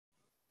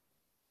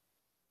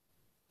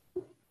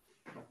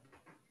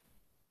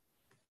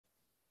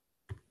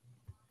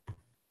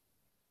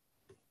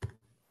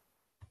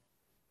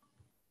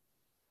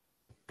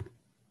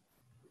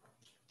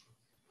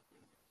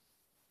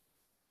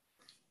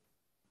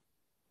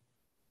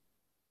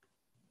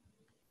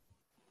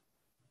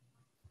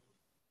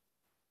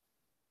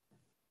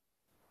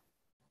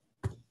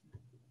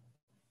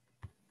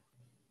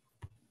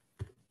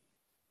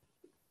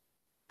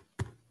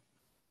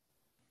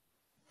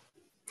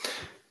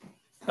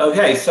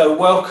Okay, so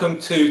welcome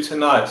to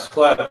tonight's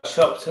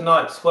workshop.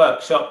 Tonight's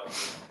workshop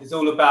is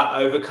all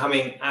about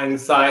overcoming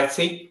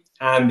anxiety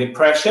and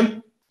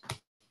depression.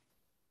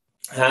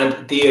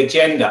 And the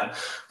agenda,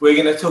 we're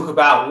going to talk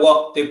about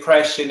what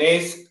depression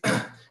is,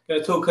 going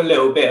to talk a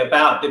little bit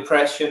about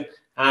depression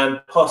and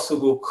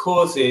possible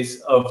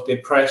causes of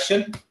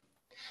depression.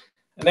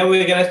 And then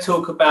we're going to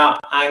talk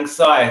about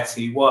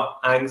anxiety, what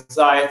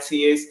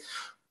anxiety is,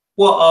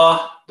 what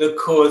are the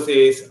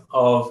causes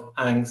of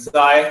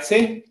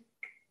anxiety.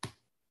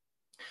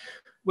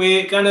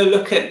 We're going to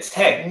look at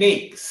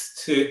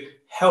techniques to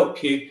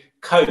help you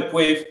cope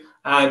with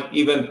and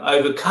even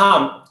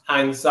overcome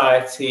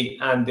anxiety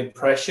and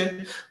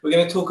depression. We're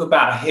going to talk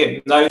about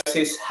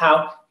hypnosis,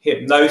 how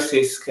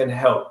hypnosis can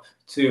help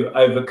to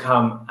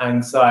overcome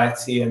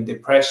anxiety and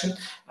depression.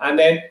 And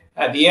then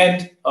at the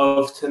end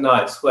of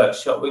tonight's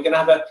workshop, we're going to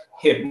have a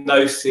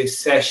hypnosis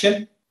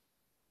session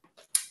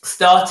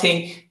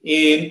starting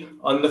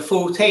on the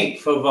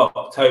 14th of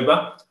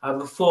October. I have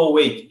a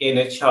 4-week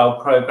inner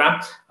child program.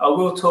 I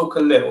will talk a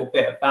little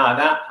bit about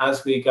that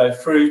as we go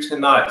through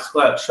tonight's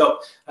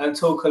workshop and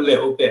talk a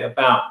little bit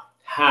about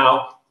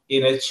how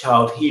inner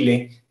child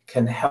healing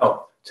can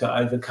help to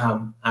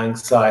overcome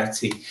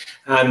anxiety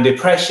and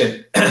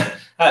depression.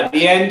 At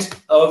the end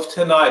of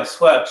tonight's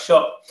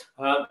workshop,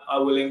 I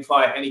will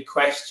invite any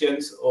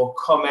questions or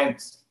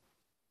comments.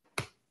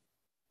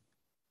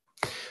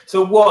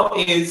 So what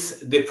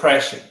is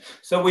depression?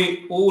 So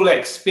we all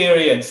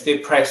experience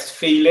depressed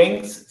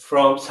feelings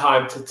from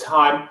time to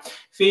time.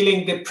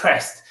 Feeling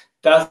depressed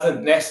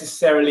doesn't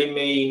necessarily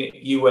mean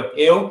you were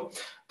ill.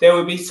 There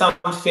would be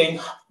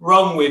something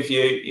wrong with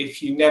you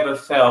if you never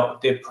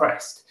felt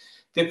depressed.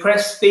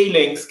 Depressed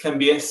feelings can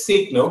be a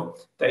signal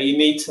that you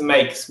need to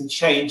make some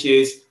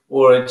changes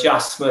or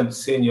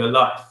adjustments in your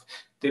life.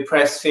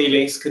 Depressed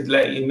feelings could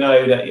let you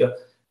know that you're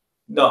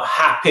not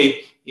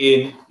happy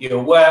in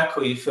your work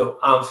or you feel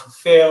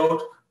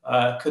unfulfilled,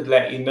 could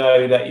let you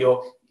know that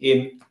you're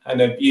in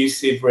an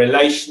abusive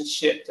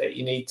relationship that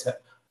you need to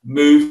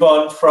move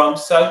on from.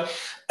 So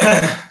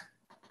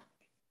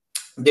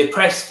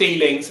depressed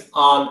feelings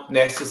aren't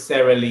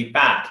necessarily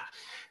bad.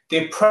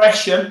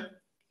 Depression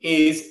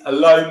is a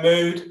low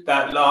mood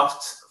that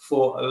lasts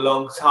for a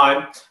long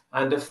time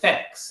and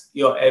affects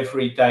your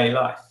everyday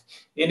life.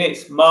 In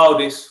its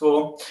mildest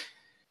form,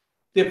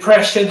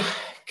 depression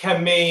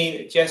can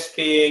mean just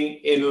being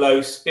in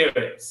low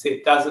spirits.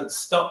 It doesn't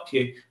stop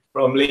you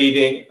from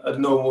leading a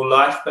normal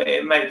life, but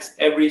it makes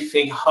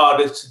everything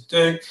harder to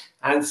do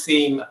and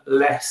seem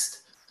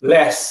less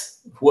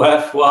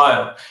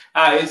worthwhile.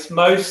 At its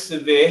most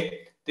severe,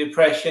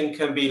 depression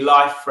can be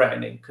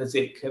life-threatening because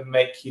it can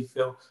make you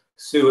feel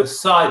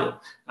suicidal.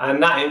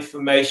 And that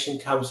information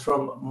comes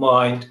from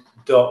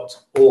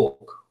mind.org.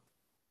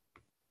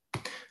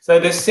 So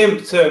the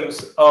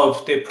symptoms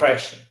of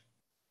depression.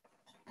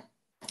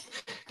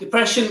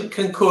 Depression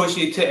can cause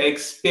you to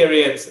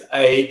experience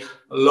a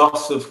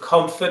loss of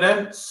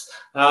confidence,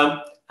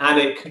 and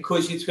it can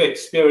cause you to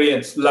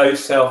experience low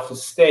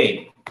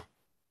self-esteem.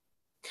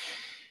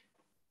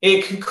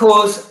 It can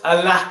cause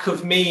a lack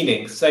of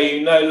meaning, so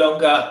you no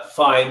longer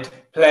find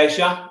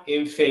pleasure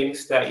in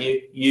things that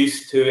you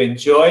used to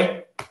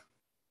enjoy. It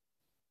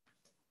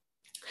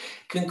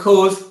can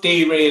cause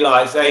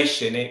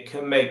derealization. It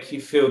can make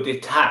you feel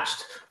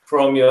detached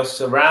from your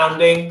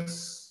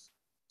surroundings.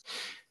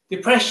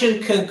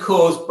 Depression can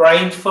cause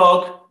brain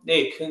fog.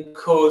 It can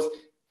cause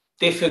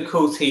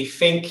difficulty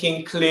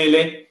thinking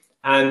clearly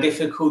and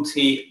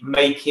difficulty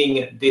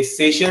making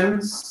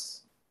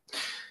decisions.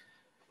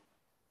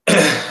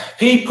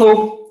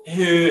 People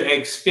who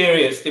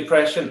experience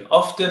depression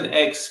often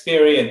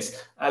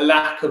experience a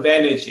lack of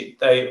energy.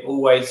 They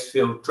always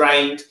feel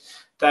drained.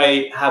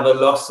 They have a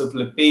loss of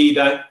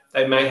libido.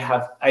 They may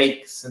have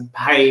aches and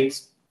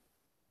pains.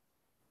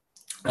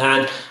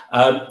 And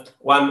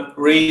one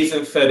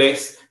reason for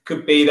this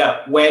could be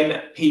that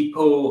when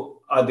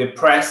people are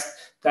depressed,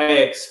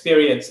 they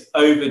experience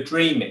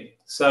overdreaming.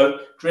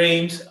 So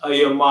dreams are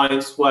your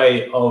mind's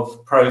way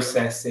of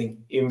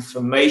processing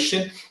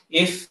information.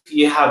 If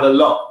you have a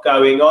lot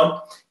going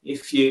on,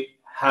 if you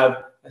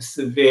have a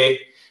severe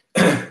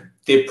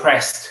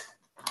depressed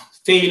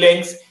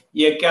feelings,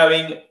 you're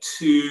going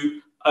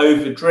to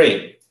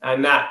overdream.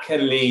 And that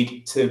can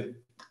lead to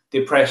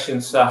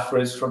depression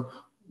sufferers from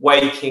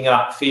waking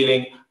up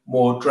feeling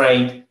more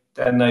drained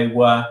than they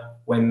were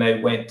when they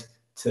went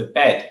to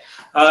bed.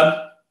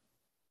 And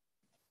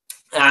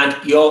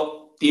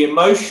your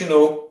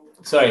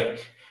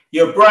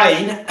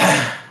brain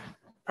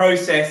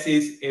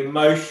processes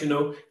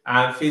emotional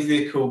and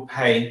physical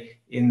pain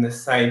in the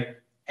same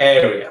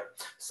area.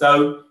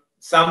 So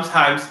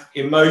sometimes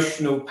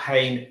emotional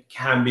pain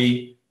can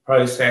be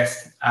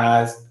processed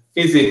as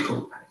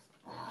physical pain.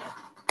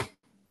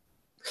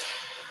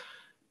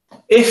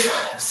 If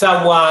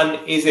someone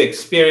is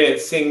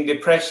experiencing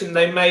depression,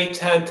 they may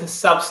turn to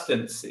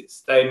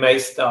substances. They may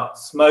start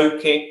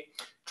smoking,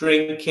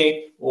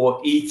 drinking, or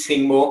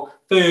eating more.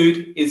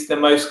 Food is the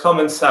most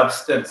common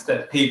substance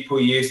that people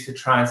use to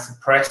try and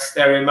suppress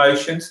their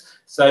emotions.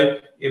 So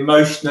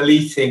emotional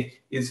eating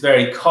is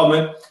very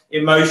common.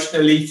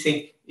 Emotional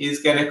eating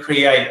is going to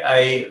create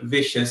a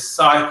vicious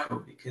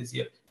cycle because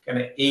you're going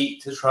to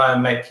eat to try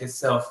and make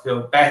yourself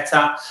feel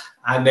better,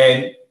 and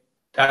then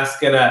that's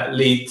going to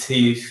lead to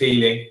you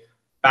feeling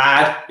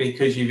bad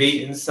because you've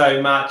eaten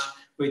so much,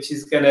 which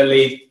is going to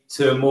lead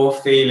to more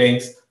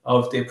feelings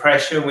of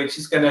depression, which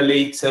is going to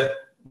lead to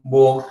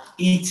more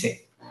eating.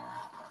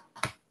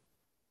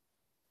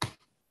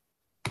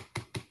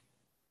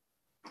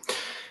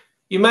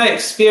 You may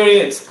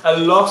experience a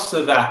loss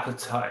of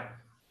appetite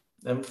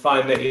and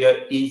find that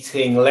you're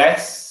eating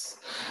less.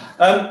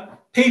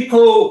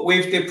 People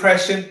with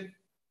depression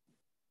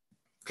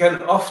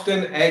can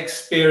often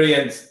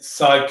experience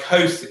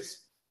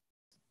psychosis,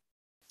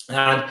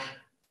 and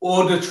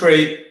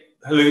auditory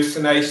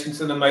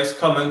hallucinations are the most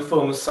common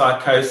form of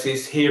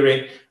psychosis,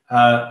 hearing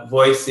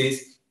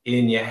voices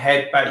in your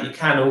head, but you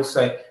can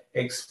also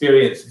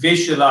experience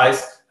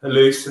visualized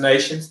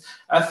hallucinations.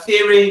 A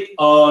theory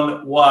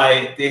on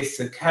why this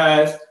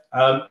occurs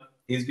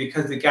is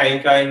because,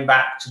 again, going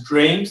back to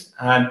dreams,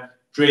 and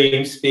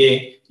dreams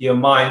being your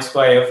mind's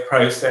way of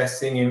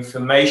processing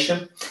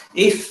information.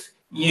 If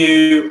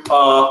you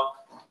are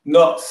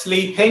not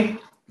sleeping,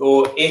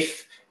 or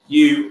if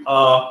you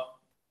are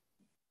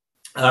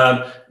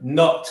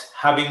not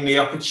having the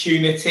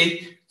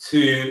opportunity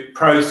to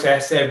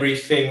process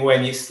everything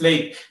when you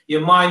sleep,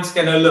 your mind's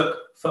going to look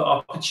for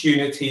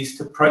opportunities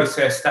to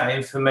process that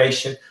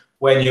information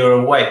when you're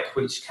awake,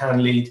 which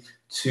can lead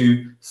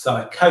to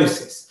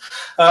psychosis.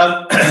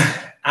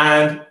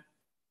 And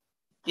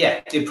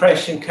yeah,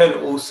 depression can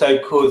also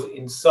cause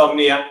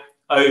insomnia,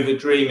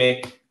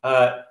 overdreaming,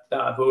 that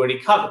I've already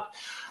covered.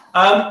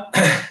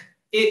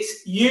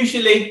 It's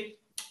usually,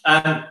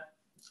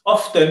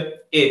 often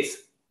it's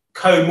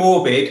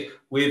comorbid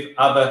with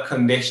other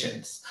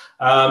conditions.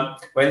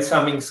 When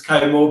something's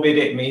comorbid,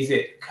 it means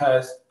it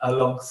occurs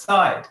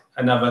alongside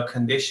another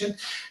condition.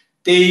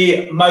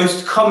 The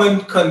most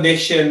common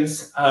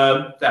conditions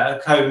that are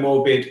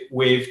comorbid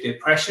with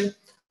depression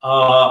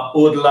are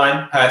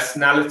borderline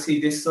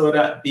personality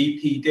disorder,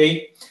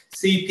 BPD,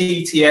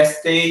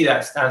 CPTSD,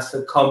 that stands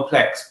for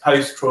complex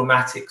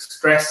post-traumatic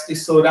stress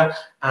disorder,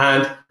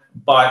 and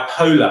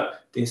bipolar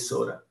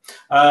disorder.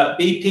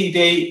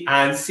 BPD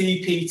and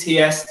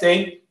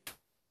CPTSD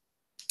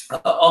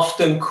are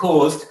often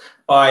caused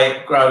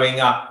by growing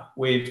up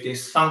with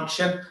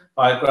dysfunction,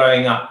 by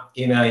growing up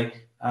in a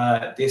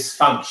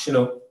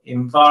dysfunctional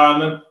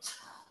environment.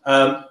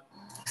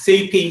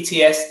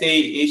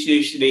 CPTSD is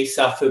usually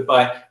suffered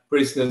by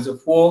prisoners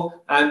of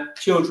war and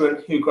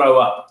children who grow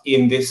up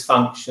in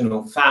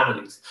dysfunctional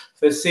families.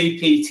 For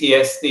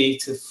CPTSD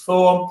to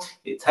form,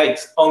 it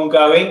takes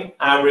ongoing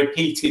and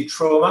repeated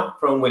trauma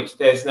from which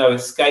there's no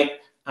escape,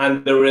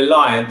 and the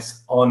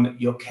reliance on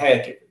your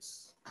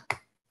caregivers.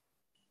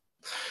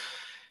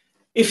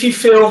 If you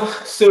feel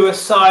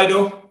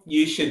suicidal,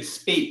 you should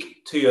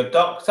speak to your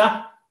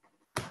doctor.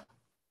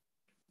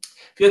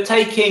 If you're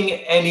taking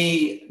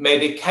any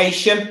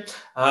medication,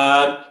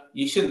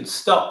 you shouldn't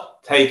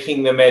stop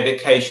taking the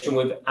medication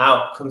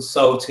without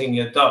consulting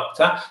your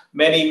doctor.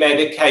 Many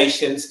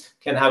medications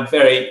can have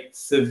very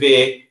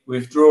severe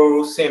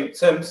withdrawal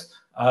symptoms,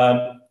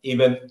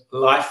 even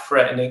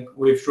life-threatening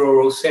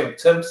withdrawal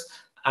symptoms,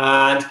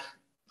 and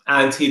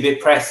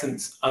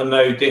antidepressants are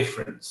no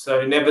different.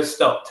 So never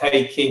stop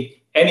taking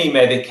any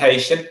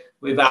medication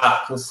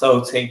without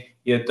consulting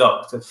your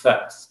doctor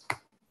first.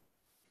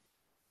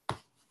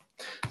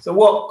 So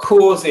what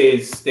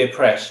causes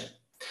depression?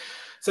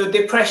 So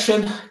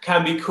depression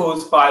can be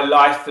caused by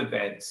life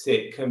events.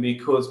 It can be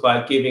caused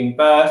by giving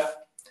birth,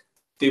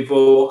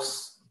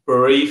 divorce,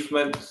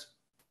 bereavement.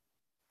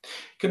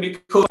 It can be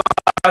caused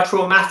by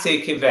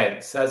traumatic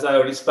events. As I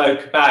already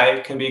spoke about,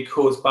 it can be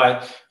caused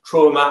by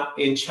trauma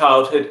in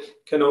childhood.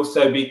 It can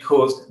also be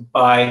caused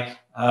by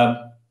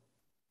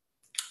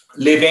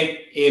living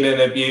in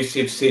an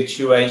abusive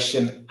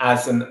situation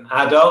as an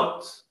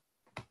adult.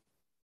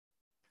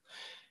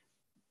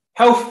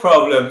 Health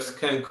problems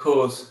can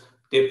cause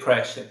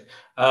depression.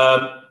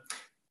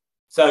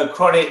 So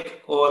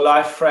chronic or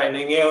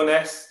life-threatening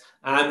illness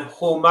and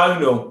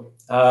hormonal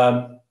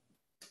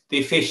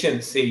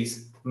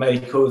deficiencies may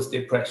cause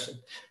depression.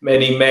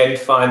 Many men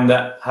find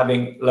that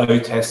having low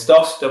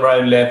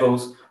testosterone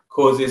levels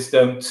causes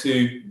them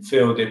to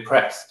feel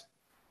depressed.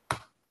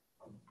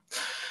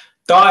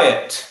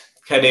 Diet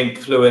can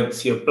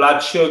influence your blood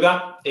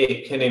sugar,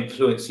 it can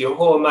influence your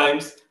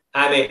hormones,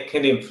 and it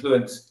can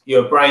influence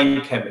your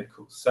brain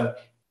chemicals. So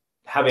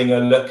having a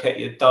look at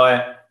your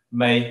diet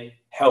may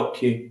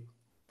help you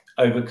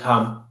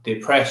overcome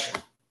depression.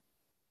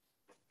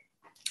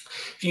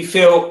 If you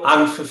feel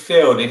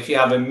unfulfilled, if you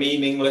have a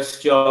meaningless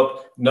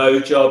job, no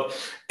job,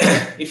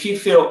 if you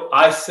feel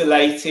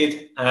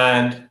isolated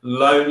and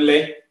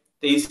lonely,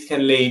 these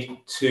can lead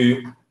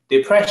to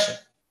depression.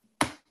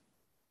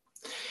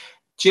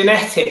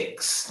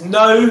 Genetics.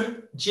 No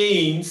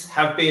genes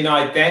have been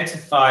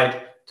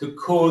identified to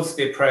cause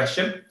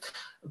depression,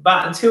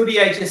 but until the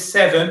age of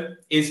 7,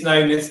 is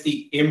known as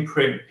the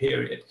imprint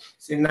period.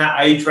 It's in that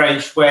age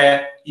range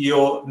where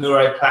your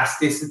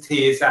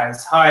neuroplasticity is at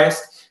its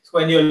highest. It's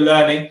when you're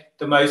learning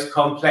the most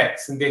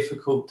complex and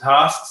difficult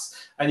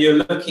tasks, and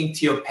you're looking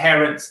to your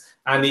parents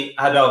and the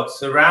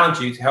adults around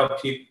you to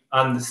help you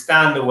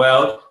understand the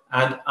world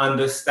and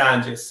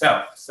understand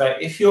yourself. So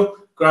if you're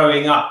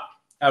growing up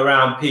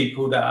around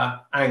people that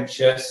are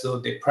anxious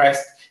or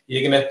depressed,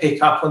 you're going to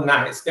pick up on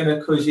that. It's going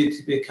to cause you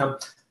to become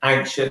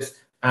anxious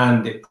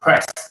and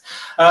depressed.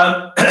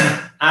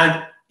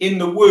 And in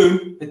the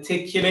womb,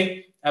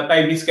 particularly, a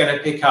baby's going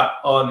to pick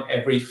up on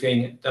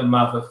everything the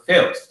mother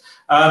feels.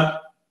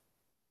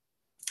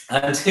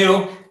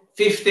 Until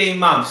 15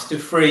 months to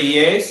 3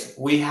 years,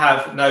 we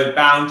have no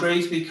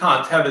boundaries. We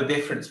can't tell the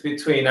difference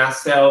between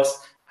ourselves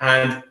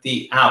and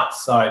the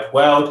outside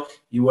world.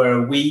 You were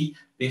a we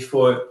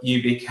before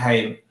you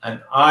became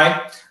an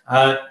I.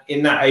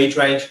 In that age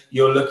range,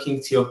 you're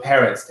looking to your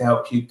parents to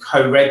help you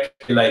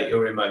co-regulate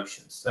your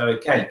emotions. So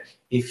again,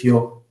 if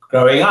you're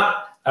growing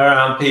up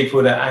around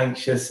people that are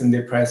anxious and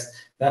depressed,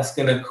 that's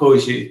going to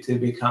cause you to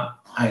become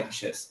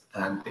anxious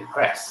and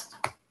depressed.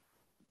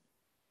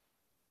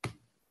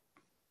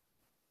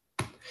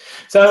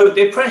 So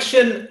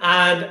depression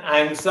and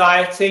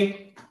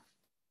anxiety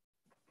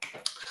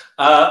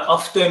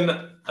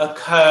often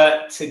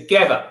occur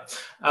together.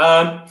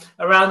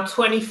 Around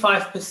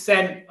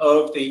 25%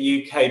 of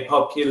the UK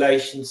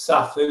population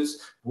suffers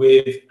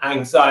with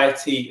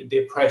anxiety,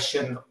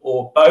 depression,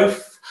 or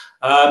both.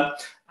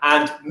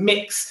 And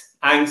mixed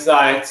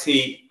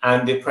anxiety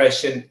and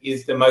depression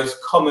is the most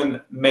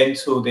common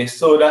mental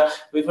disorder,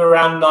 with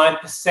around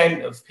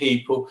 9% of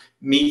people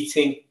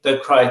meeting the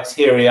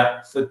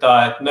criteria for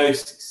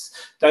diagnosis.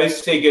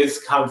 Those figures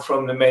come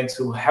from the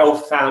Mental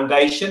Health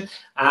Foundation,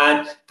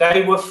 and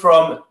they were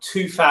from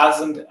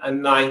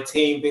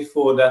 2019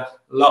 before the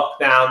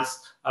lockdowns.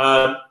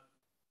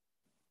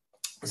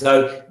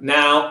 So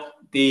now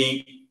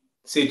the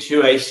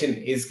situation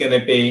is going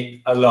to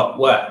be a lot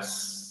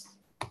worse.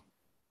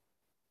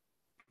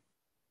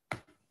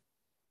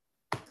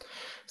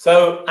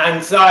 So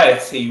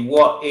anxiety,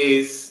 what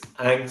is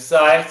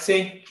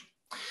anxiety?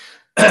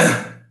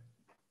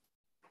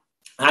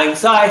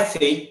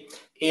 Anxiety,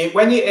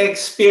 when you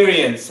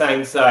experience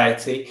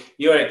anxiety,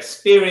 you're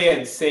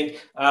experiencing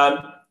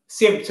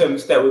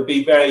symptoms that would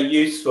be very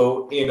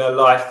useful in a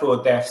life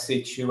or death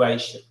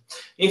situation.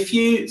 If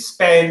you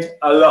spend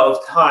a lot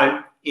of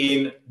time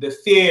in the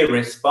fear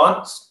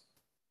response,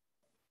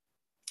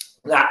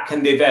 that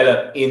can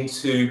develop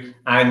into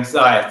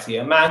anxiety.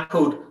 A man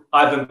called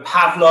Ivan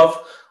Pavlov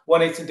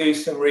wanted to do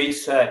some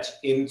research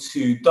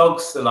into dog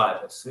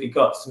saliva. So he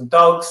got some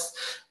dogs,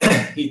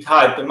 he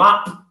tied them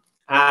up,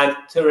 and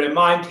to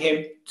remind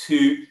him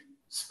to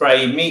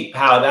spray meat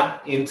powder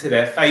into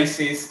their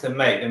faces to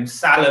make them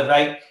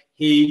salivate,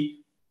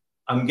 he,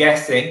 I'm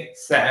guessing,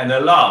 set an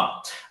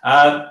alarm.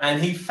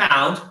 And he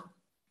found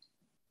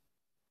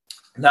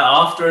that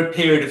after a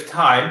period of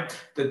time,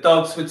 the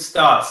dogs would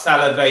start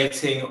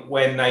salivating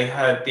when they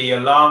heard the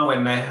alarm,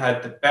 when they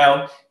heard the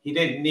bell. He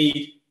didn't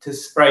need to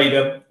spray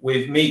them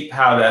with meat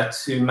powder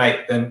to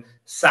make them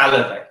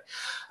salivate.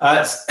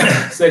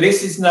 So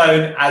this is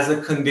known as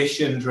a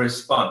conditioned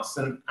response,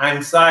 and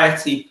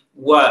anxiety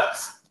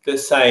works the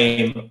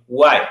same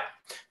way.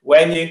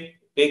 When you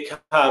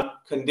become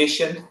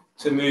conditioned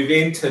to move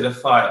into the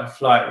fight or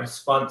flight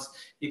response,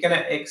 you're going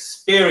to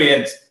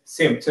experience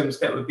symptoms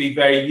that would be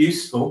very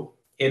useful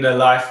in a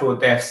life or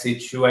death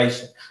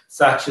situation,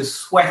 such as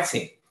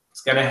sweating.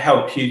 It's going to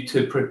help you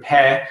to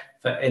prepare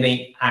for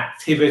any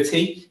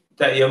activity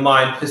that your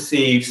mind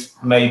perceives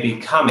may be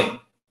coming.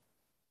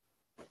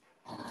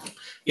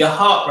 Your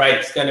heart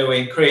rate's going to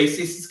increase.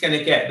 This is going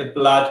to get the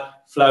blood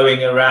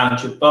flowing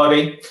around your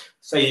body,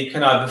 so you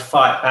can either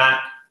fight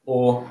back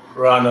or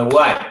run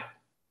away.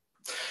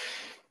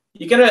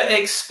 You're going to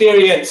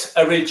experience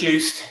a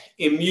reduced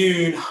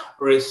immune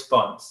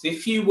response.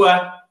 If you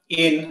were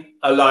in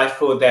a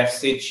life or death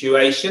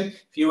situation,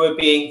 if you were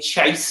being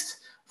chased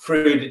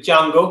through the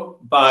jungle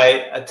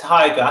by a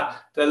tiger,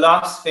 the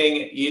last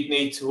thing you'd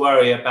need to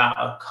worry about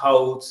are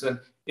colds and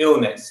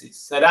illnesses.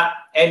 So that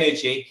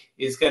energy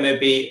is going to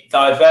be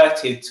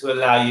diverted to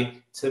allow you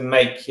to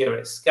make your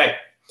escape.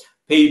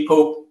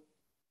 People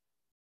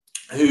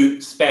who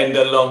spend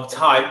a long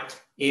time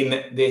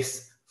in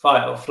this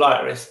fight or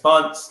flight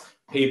response,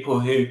 people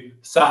who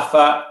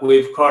suffer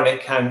with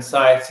chronic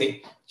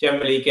anxiety,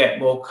 generally get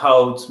more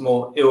colds,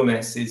 more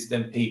illnesses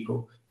than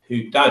people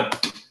who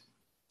don't.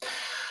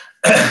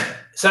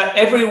 So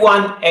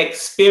everyone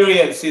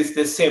experiences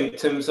the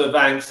symptoms of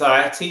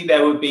anxiety.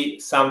 There would be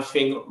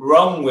something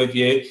wrong with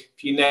you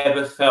if you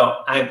never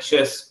felt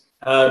anxious.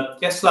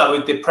 Just like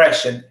with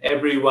depression,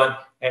 everyone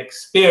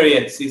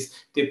experiences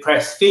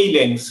depressed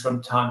feelings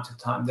from time to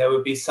time. There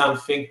would be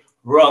something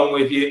wrong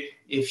with you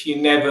if you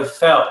never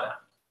felt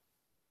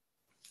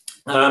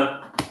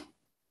that.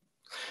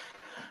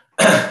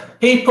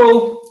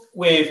 People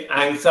with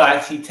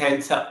anxiety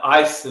tend to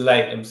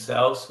isolate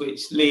themselves,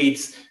 which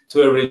leads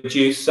to a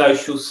reduced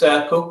social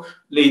circle,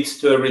 leads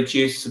to a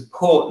reduced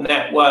support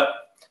network,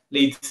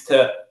 leads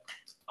to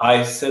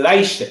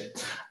isolation.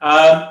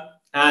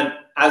 And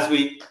as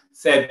we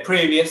said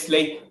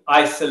previously,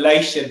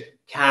 isolation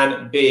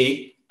can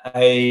be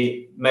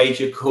a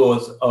major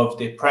cause of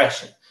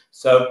depression.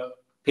 So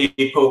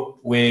people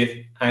with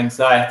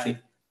anxiety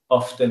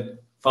often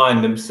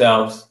find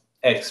themselves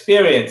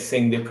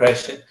experiencing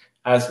depression,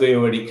 as we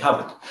already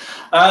covered.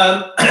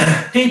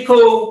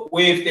 People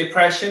with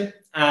depression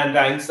and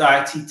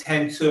anxiety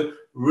tend to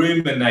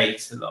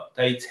ruminate a lot.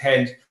 They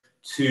tend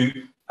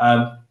to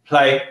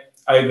play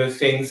over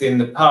things in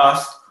the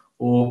past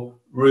or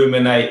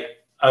ruminate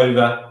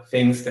over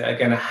things that are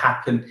going to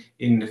happen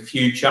in the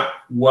future,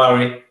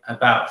 worry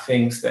about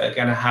things that are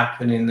going to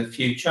happen in the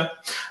future.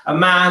 A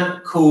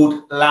man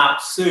called Lao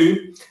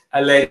Tzu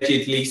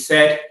allegedly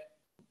said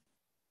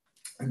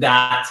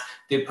that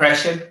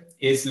depression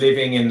is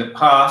living in the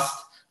past,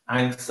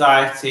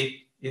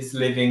 anxiety is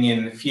living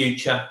in the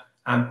future,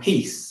 and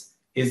peace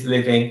is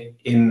living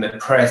in the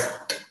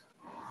present.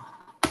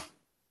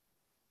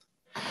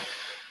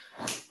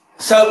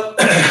 So,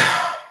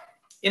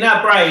 in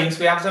our brains,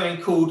 we have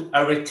something called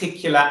a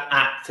reticular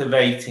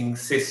activating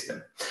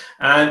system.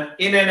 And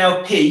in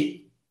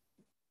NLP,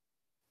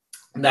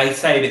 they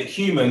say that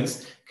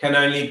humans can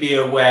only be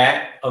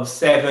aware of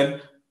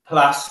 7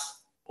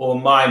 plus or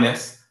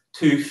minus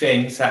 2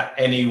 things at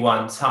any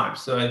one time.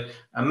 So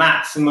a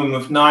maximum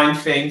of 9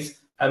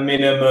 things, a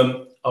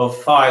minimum of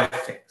 5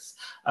 things.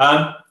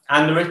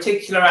 And the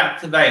reticular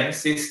activating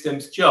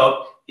system's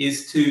job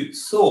is to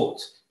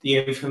sort the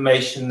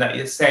information that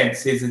your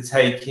senses are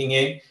taking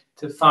in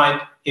to find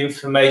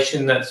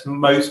information that's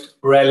most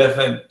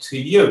relevant to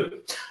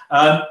you.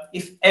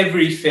 If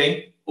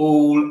everything,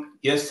 all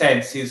your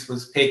senses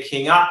was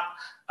picking up,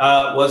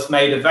 was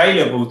made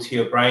available to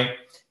your brain,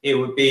 it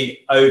would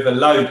be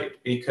overloaded,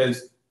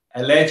 because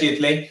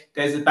allegedly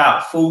there's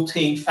about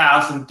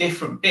 14,000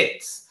 different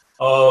bits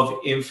of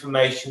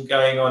information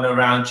going on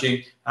around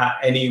you at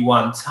any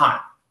one time.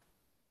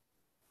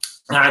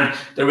 And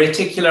the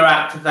reticular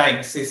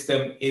activating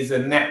system is a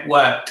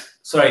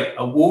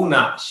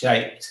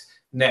walnut-shaped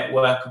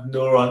network of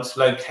neurons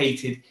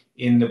located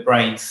in the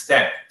brain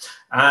stem.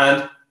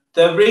 And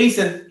the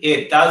reason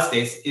it does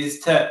this is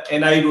to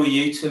enable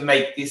you to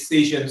make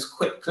decisions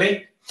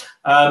quickly.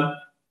 And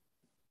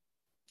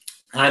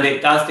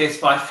it does this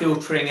by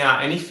filtering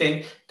out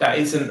anything that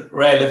isn't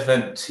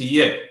relevant to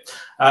you.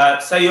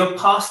 So your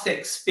past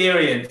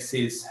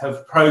experiences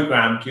have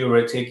programmed your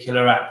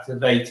reticular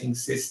activating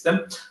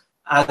system.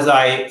 As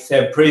I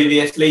said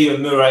previously, your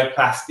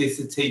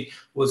neuroplasticity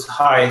was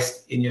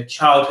highest in your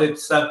childhood.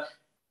 So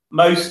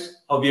most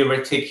of your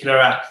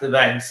reticular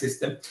activating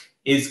system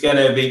is going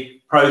to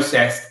be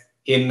processed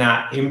in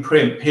that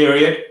imprint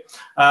period.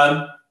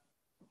 And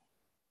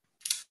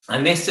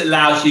this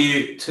allows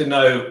you to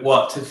know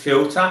what to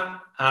filter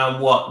and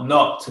what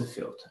not to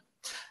filter.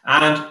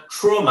 And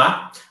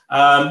trauma,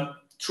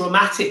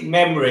 traumatic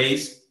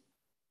memories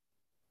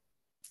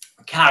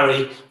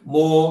carry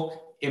more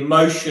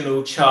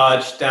emotional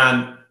charge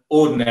than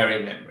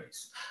ordinary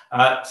memories.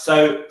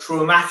 So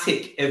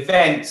traumatic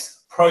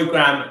events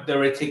program the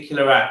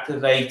reticular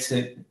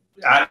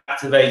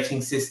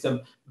activating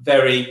system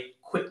very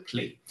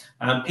quickly.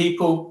 And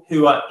people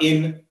who are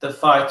in the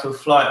fight or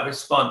flight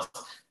response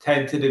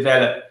tend to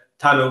develop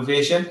tunnel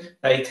vision.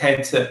 They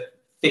tend to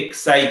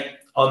fixate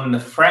on the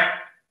threat.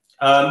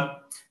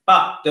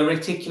 But the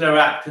reticular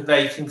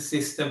activating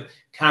system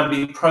can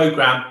be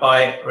programmed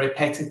by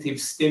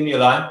repetitive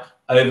stimuli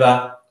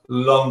over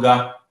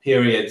longer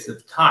periods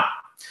of time.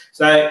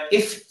 So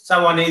if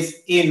someone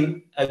is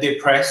in a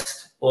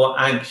depressed or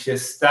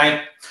anxious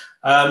state,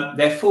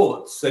 their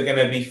thoughts are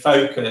going to be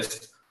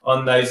focused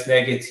on those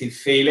negative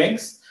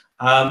feelings,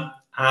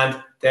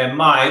 and their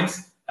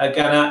minds are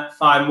going to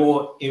find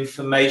more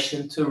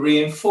information to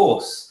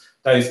reinforce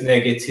those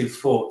negative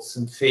thoughts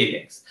and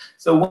feelings.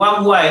 So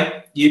one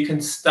way you can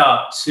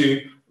start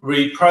to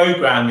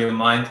reprogram your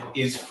mind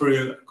is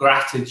through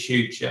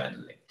gratitude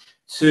journaling.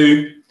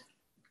 To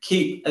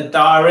keep a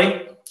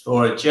diary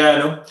or a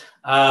journal,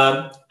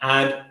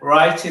 and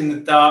write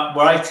in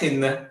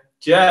the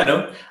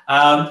journal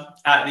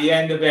at the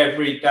end of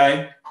every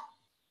day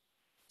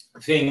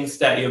things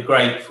that you're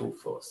grateful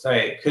for. So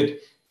it could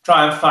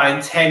try and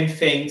find 10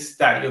 things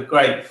that you're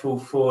grateful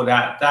for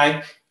that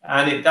day,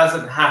 and it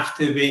doesn't have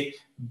to be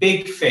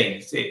big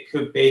things. It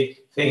could be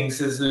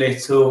things as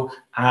little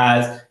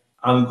as,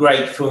 I'm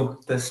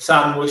grateful the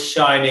sun was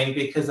shining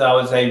because I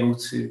was able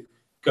to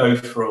go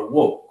for a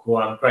walk,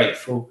 or I'm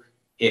grateful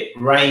it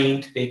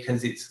rained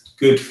because it's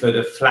good for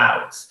the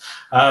flowers.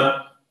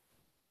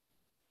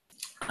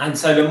 And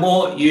so the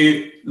more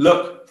you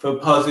look for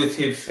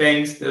positive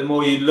things, the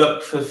more you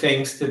look for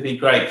things to be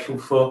grateful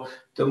for,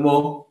 the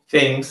more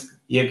things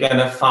you're going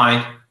to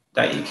find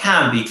that you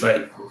can be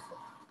grateful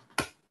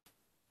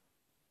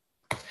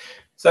for.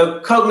 So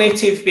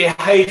cognitive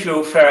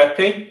behavioral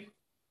therapy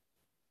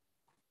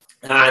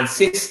and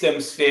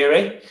systems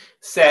theory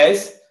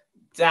says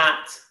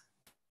that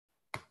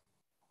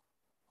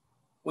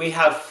we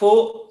have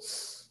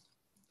thoughts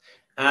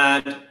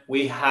and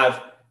we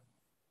have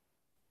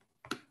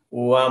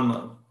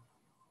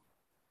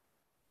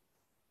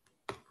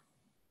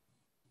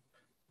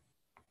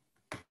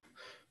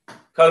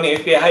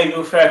Cognitive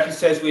behavioral therapy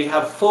says we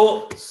have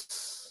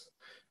thoughts,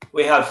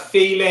 we have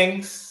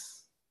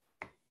feelings,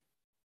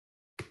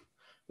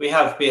 we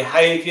have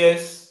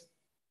behaviors,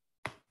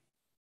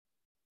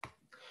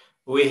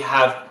 we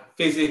have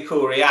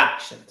physical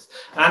reactions.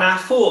 And our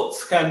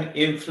thoughts can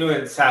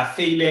influence our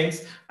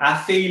feelings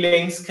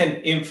can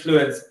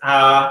influence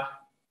our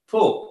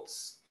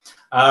thoughts.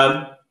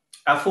 Our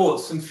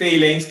thoughts and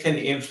feelings can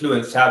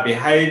influence our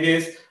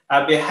behaviors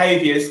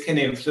can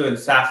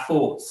influence our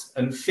thoughts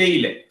and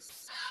feelings.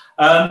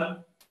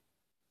 Our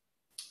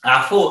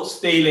thoughts,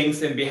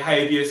 feelings and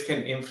behaviors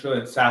can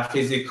influence our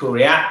physical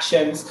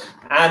reactions,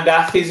 and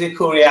our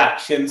physical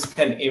reactions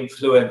can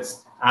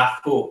influence our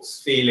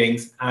thoughts,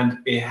 feelings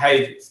and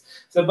behaviors.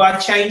 So by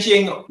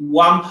changing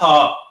one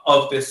part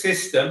of the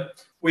system,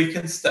 we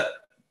can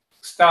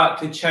start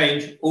to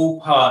change all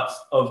parts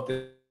of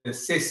the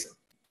system.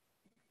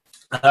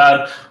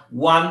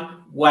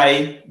 One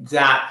way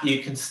that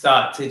you can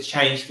start to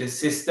change the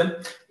system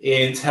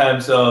in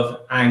terms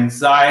of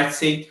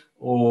anxiety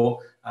or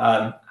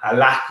a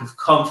lack of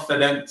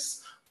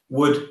confidence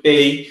would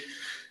be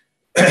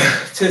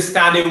to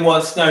stand in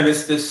what's known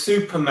as the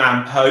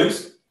Superman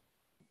pose.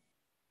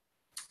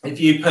 If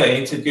you put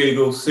into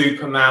Google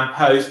Superman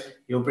pose,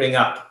 you'll bring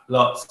up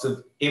lots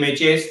of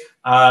images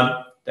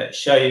that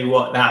show you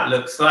what that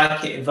looks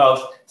like. It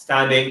involves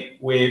standing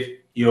with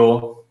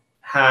your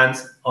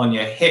hands on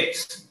your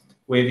hips,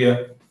 with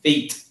your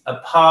feet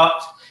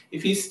apart.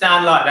 If you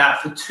stand like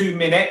that for 2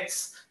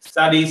 minutes,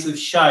 studies have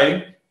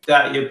shown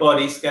that your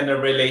body's going to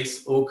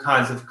release all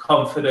kinds of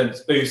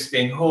confidence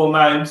boosting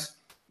hormones,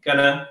 going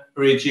to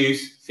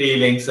reduce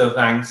feelings of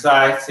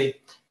anxiety,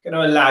 going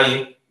to allow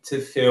you to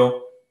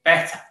feel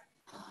better.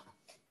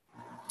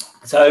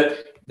 So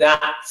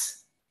that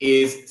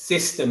is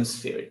systems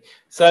theory.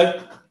 So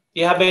do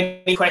you have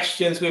any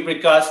questions with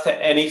regards to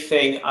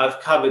anything I've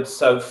covered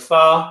so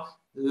far?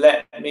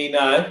 Let me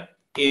know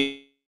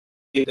in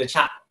the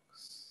chat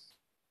box.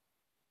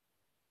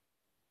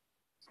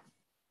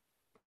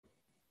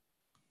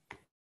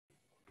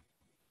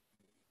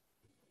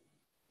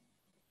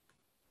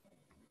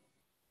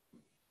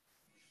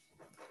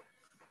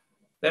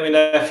 Let me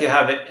know if you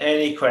have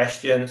any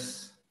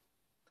questions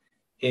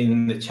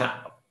in the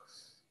chat box.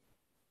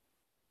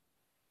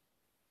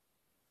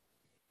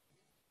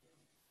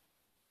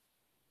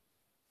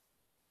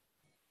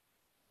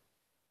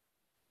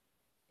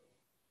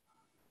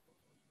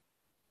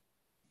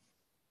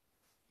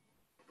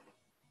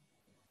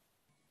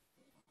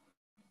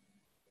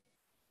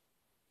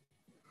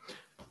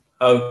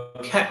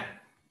 Okay.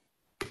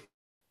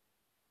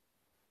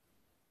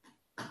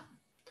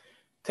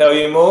 Tell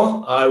you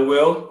more? I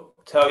will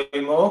tell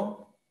you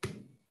more.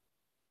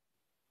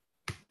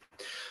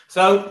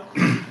 So,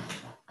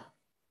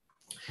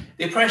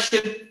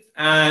 depression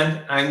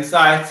and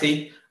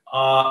anxiety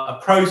are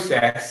a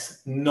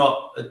process,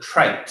 not a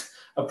trait.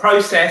 A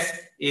process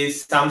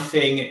is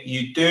something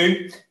you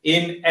do.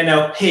 In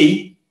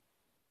NLP,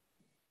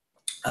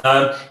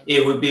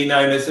 it would be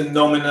known as a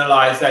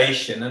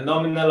nominalization. A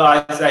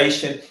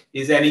nominalization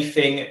is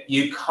anything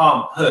you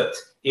can't put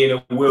in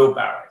a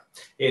wheelbarrow.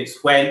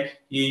 It's when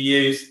you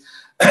use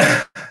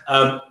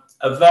a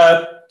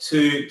verb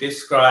to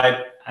describe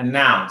a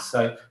noun.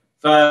 So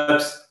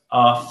verbs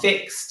are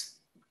fixed.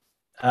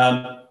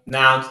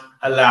 Nouns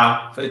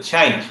allow for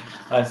change.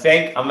 I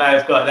think I may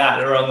have got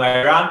that the wrong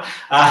way around.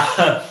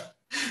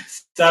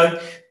 So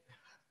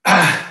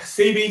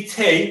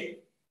CBT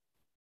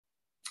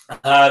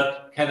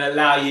can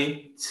allow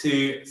you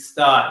to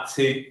start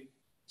to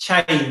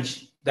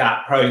change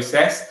that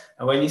process.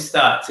 And when you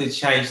start to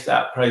change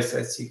that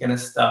process, you're going to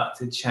start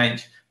to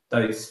change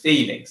those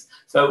feelings.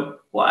 So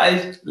what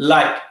I'd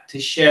like to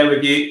share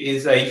with you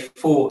is a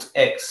thought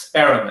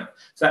experiment.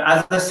 So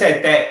as I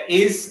said, there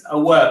is a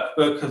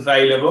workbook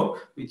available,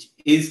 which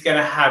is going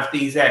to have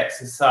these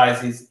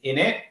exercises in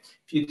it.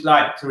 If you'd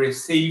like to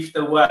receive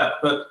the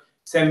workbook,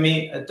 send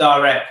me a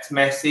direct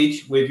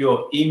message with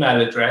your email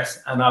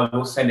address and I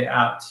will send it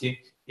out to you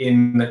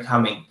in the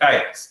coming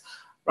days.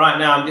 Right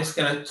now, I'm just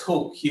going to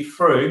talk you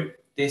through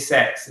this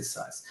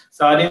exercise.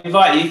 So I'd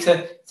invite you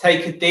to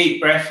take a deep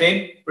breath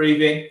in,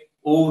 breathing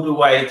all the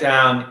way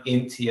down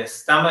into your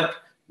stomach,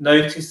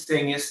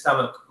 noticing your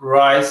stomach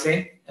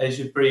rising as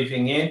you're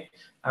breathing in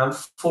and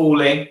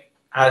falling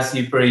as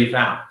you breathe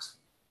out.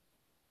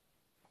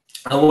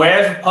 And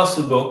wherever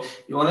possible,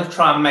 you want to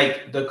try and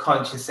make the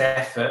conscious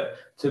effort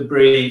to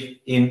breathe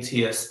into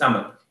your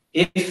stomach.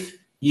 If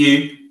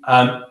you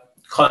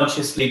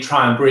consciously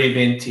try and breathe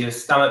into your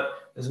stomach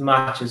as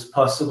much as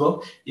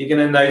possible, you're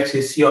going to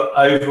notice your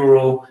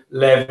overall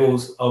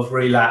levels of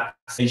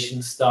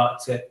relaxation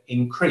start to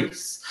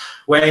increase.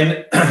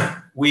 When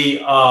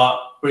we are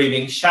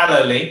breathing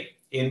shallowly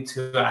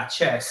into our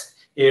chest,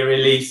 it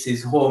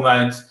releases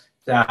hormones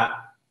that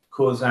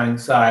cause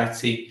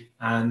anxiety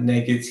and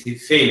negative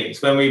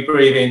feelings. When we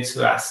breathe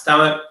into our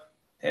stomach,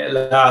 it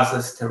allows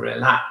us to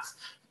relax.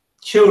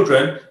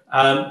 Children,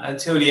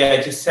 until the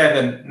age of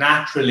 7,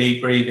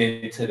 naturally breathe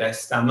into their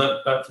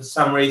stomach, but for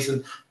some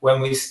reason, when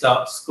we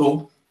start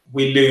school,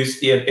 we lose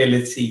the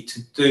ability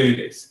to do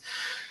this.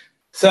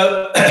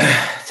 So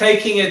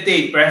taking a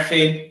deep breath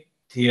in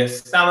to your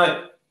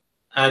stomach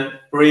and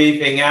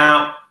breathing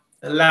out,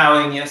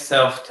 allowing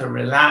yourself to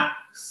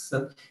relax.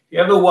 And if you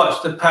ever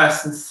watch the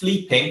person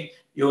sleeping,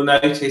 you'll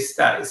notice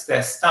that it's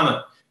their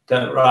stomach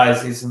that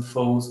rises and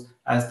falls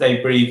as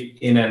they breathe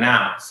in and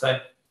out. So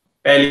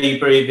belly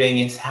breathing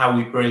is how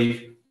we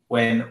breathe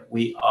when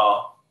we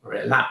are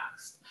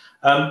relaxed.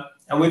 And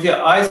with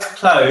your eyes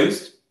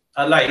closed,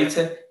 I'd like you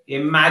to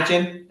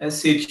imagine a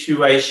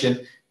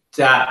situation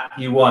that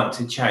you want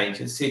to change,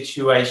 a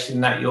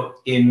situation that you're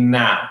in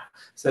now.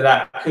 So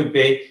that could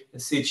be a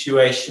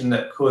situation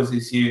that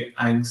causes you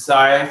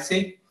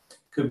anxiety,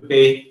 could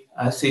be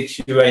a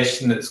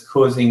situation that's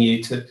causing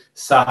you to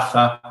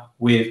suffer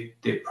with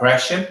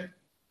depression.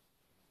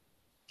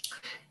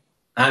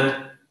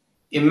 And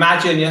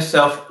imagine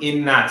yourself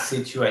in that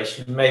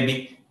situation.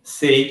 Maybe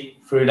see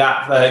through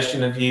that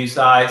version of you's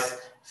eyes,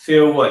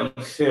 feel what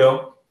you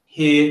feel,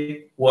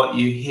 hear what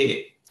you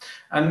hear.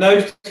 And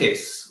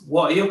notice,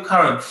 what are your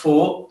current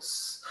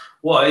thoughts?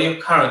 What are your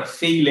current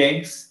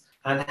feelings?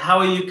 And how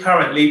are you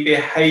currently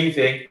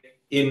behaving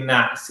in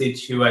that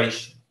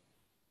situation?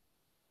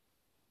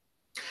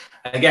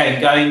 Again,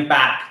 going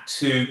back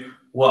to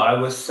what I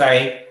was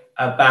saying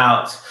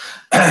about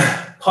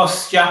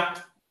posture.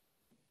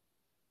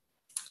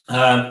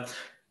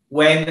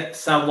 When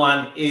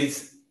someone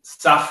is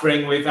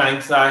suffering with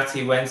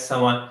anxiety, when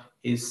someone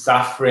is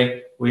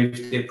suffering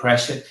with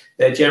depression,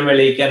 they're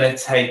generally going to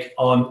take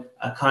on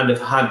a kind of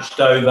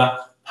hunched over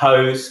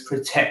pose,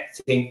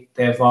 protecting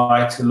their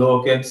vital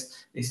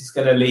organs. This is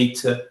going to lead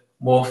to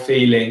more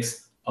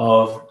feelings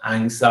of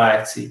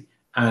anxiety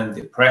and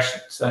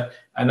depression. So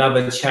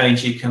another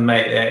change you can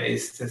make there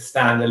is to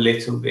stand a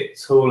little bit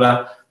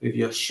taller with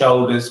your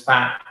shoulders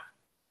back.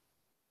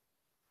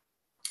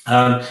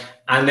 And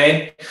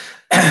then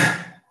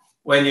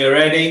when you're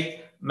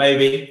ready,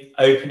 maybe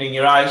opening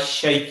your eyes,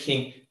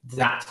 shaking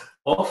that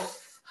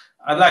off.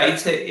 I'd like you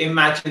to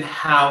imagine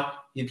how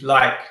you'd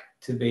like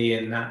to be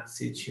in that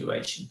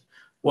situation.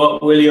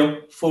 What will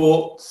your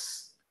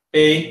thoughts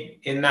be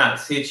in that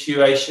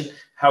situation?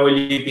 How will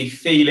you be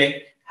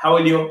feeling? How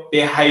will your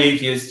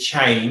behaviors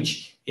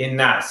change in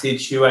that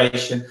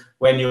situation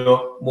when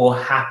you're more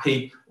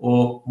happy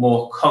or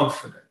more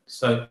confident?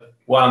 So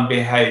one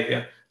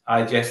behavior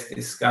I just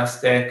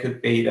discussed there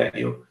could be that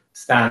you'll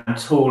stand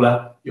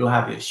taller, you'll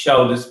have your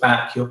shoulders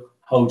back, you'll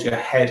hold your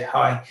head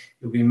high,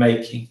 you'll be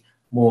making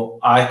more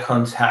eye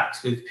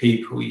contact with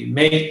people you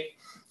meet,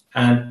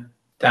 and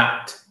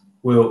that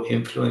will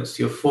influence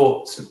your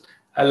thoughts and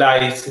allow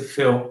you to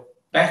feel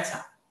better.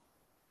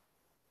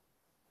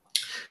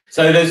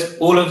 So does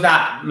all of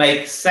that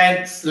make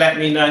sense? Let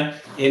me know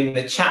in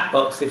the chat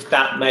box if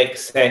that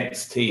makes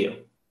sense to you.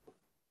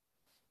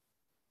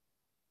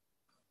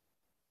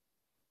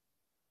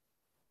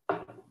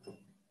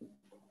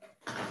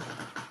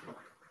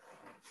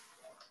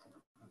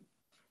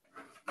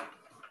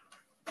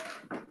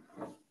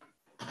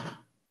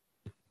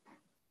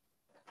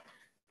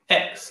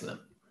 Excellent.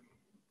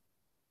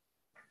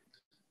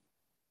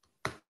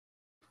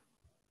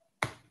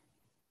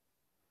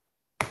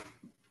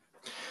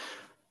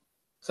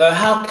 So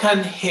how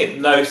can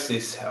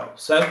hypnosis help?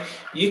 So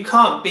you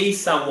can't be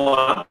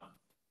someone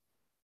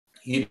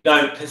you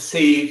don't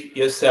perceive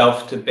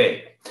yourself to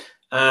be.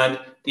 And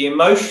the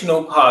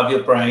emotional part of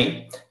your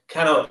brain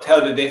cannot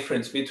tell the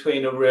difference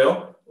between a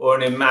real or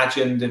an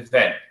imagined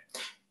event.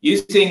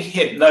 Using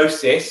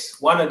hypnosis,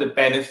 one of the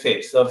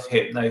benefits of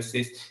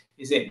hypnosis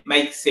is it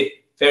makes it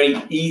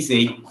very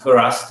easy for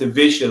us to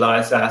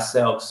visualize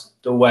ourselves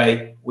the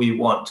way we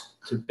want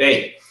to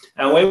be.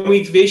 And when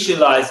we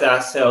visualize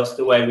ourselves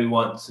the way we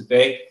want to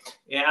be,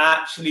 it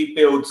actually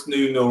builds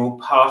new neural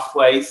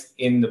pathways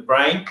in the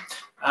brain.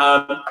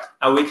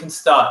 And we can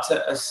start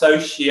to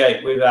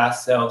associate with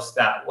ourselves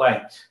that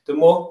way. The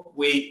more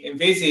we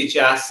envisage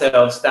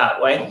ourselves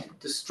that way,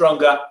 the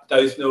stronger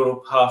those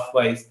neural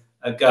pathways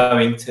are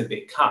going to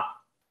become.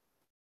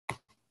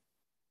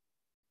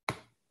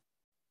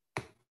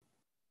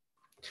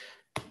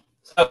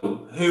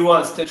 So who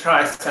wants to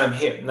try some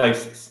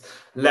hypnosis?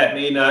 Let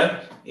me know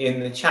in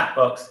the chat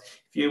box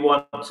if you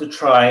want to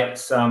try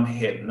some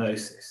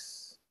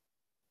hypnosis.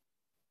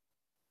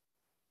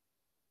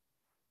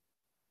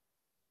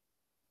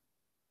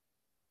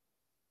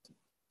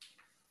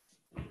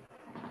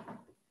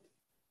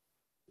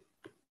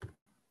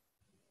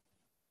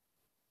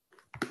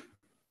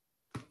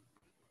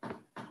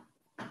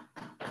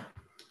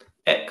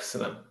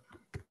 Excellent.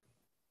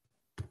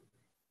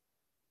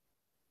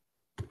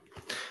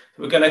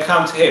 We're going to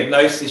come to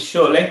hypnosis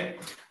shortly.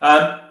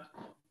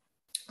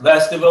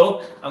 First of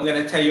all, I'm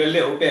going to tell you a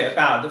little bit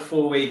about the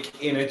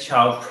 4-week Inner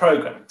Child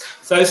program.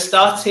 So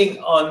starting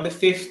on the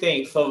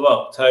 15th of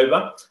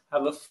October, I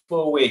have a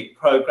 4-week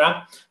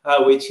program,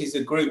 which is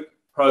a group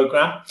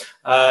program.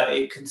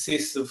 It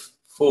consists of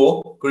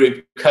 4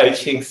 group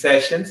coaching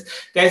sessions.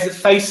 There's a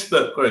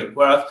Facebook group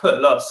where I've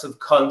put lots of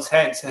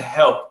content to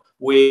help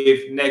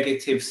with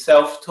negative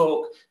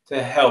self-talk,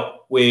 to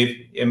help with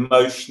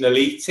emotional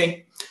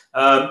eating.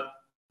 And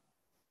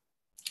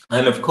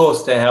of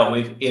course, to help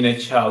with inner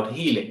child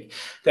healing.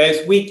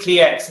 There's weekly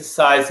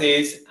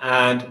exercises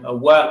and a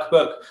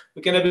workbook.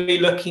 We're going to be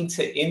looking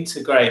to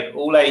integrate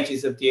all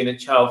ages of the inner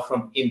child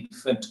from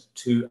infant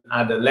to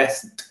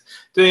adolescent.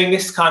 Doing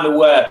this kind of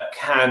work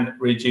can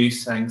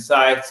reduce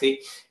anxiety,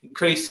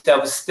 increase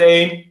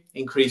self-esteem,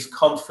 increase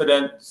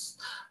confidence,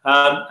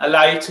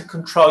 allow you to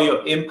control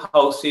your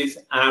impulses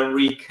and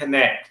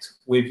reconnect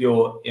with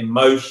your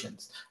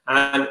emotions.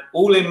 And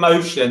all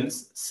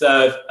emotions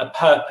serve a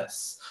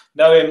purpose.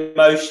 No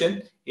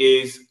emotion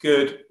is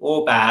good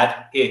or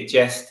bad, it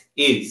just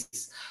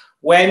is.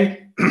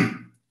 When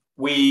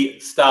we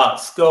start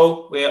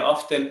school, we're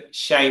often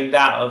shamed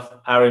out of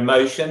our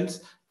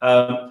emotions,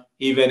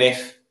 even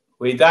if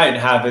we don't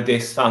have a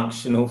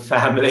dysfunctional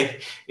family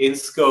in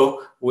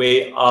school,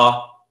 we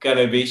are going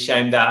to be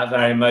shamed out of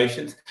our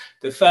emotions.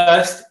 The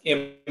first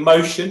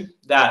emotion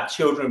that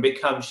children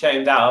become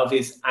shamed out of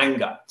is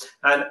anger.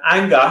 And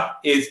anger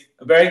is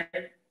a very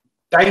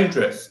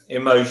dangerous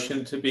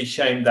emotion to be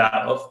shamed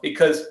out of,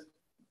 because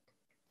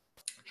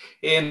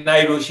it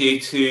enables you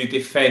to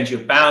defend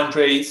your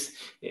boundaries,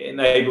 it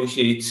enables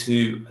you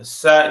to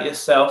assert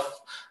yourself.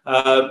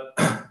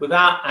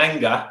 Without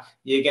anger,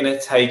 you're going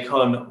to take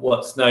on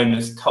what's known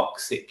as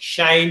toxic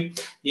shame.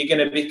 You're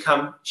going to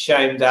become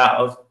shamed out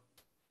of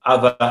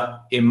other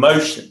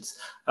emotions.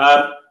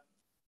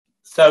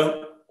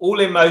 So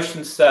all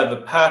emotions serve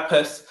a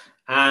purpose,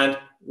 and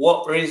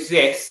what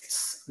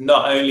resists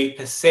not only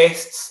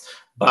persists,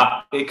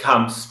 but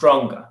becomes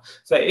stronger.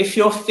 So if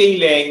you're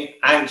feeling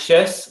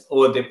anxious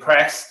or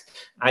depressed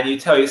and you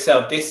tell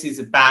yourself, this is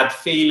a bad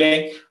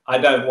feeling, I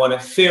don't want to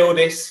feel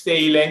this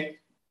feeling,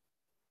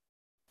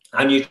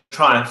 and you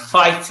try and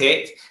fight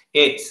it,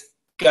 it's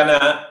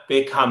gonna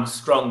become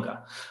stronger.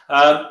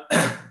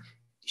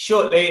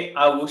 Shortly,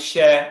 I will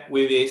share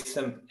with you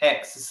some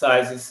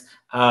exercises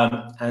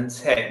and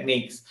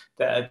techniques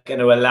that are going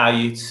to allow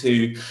you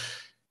to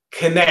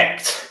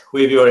connect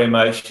with your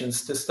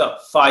emotions, to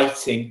stop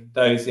fighting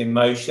those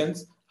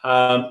emotions.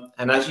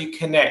 And as you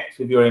connect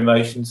with your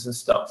emotions and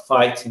stop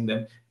fighting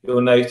them,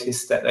 you'll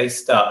notice that they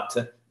start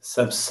to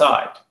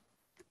subside.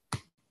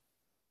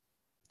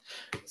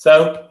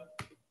 So,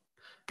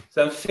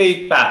 some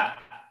feedback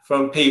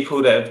from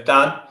people that have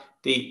done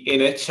the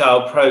Inner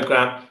Child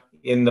program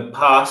in the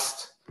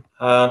past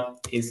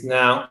is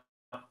now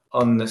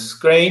on the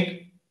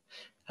screen.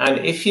 And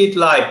if you'd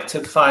like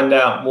to find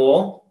out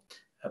more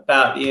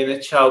about the Inner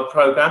Child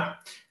program,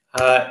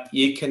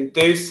 you can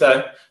do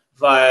so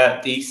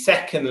via the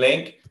second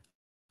link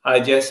I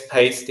just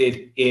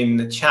pasted in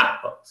the chat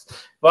box.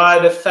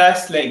 Via the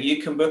first link,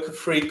 you can book a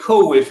free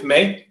call with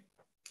me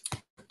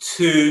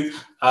to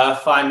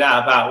find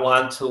out about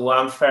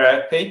one-to-one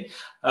therapy.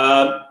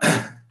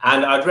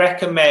 And I'd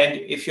recommend,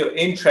 if you're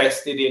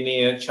interested in the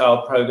Inner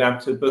Child program,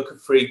 to book a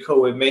free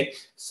call with me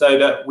so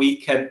that we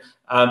can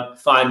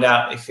find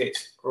out if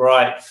it's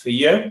right for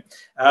you.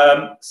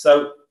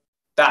 So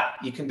that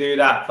you can do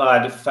that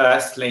via the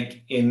first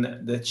link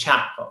in the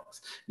chat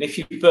box. And if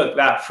you book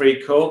that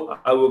free call,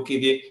 I will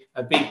give you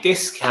a big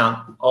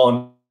discount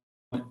on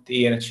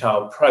the Inner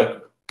Child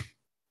program.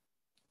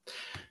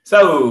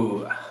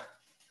 So,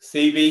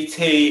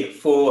 CBT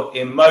for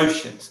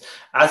emotions.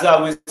 As I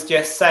was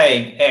just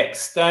saying,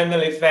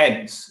 external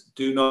events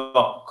do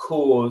not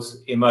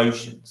cause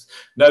emotions.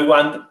 No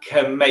one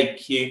can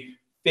make you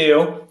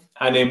feel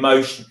an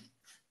emotion.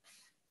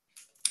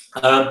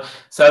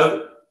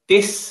 So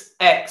this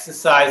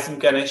exercise I'm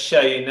going to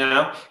show you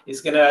now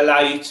is going to allow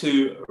you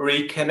to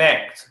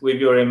reconnect with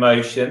your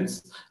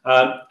emotions.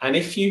 And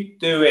if you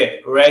do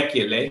it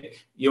regularly,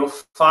 you'll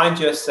find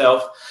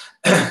yourself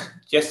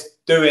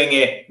just doing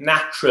it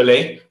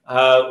naturally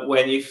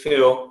when you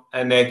feel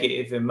a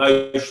negative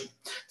emotion.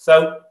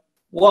 So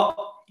what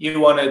you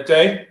want to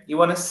do, you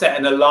want to set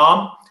an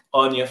alarm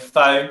on your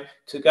phone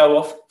to go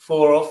off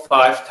 4 or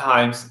 5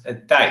 times a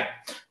day.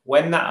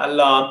 When that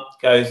alarm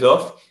goes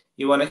off,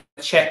 you want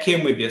to check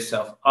in with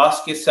yourself.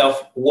 Ask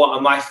yourself, what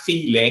am I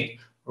feeling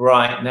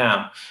right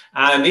now?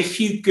 And if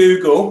you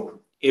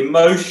Google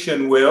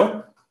emotion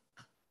wheel,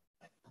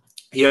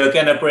 you're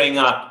going to bring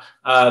up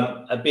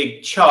a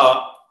big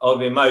chart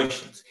of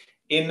emotions.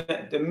 In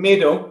the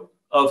middle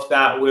of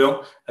that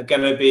wheel are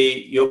going to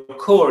be your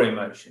core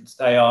emotions.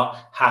 They are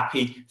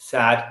happy,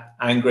 sad,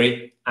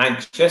 angry,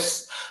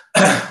 anxious.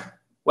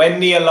 When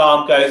the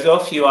alarm goes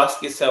off, you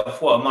ask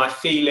yourself, what am I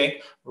feeling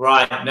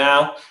right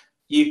now?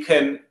 You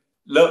can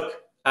look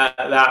at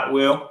that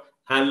wheel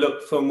and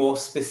look for more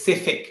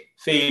specific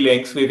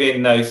feelings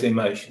within those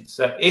emotions.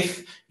 So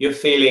if you're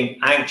feeling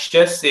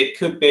anxious, it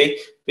could be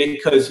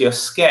because you're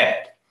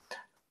scared.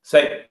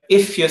 So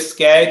if you're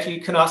scared,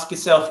 you can ask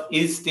yourself,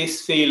 is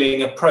this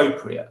feeling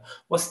appropriate?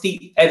 What's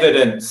the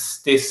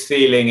evidence this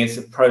feeling is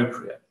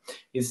appropriate?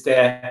 Is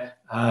there,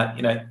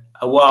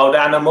 a wild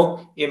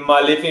animal in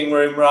my living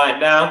room right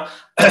now?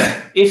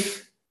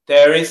 If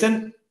there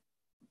isn't,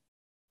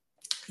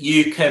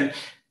 you can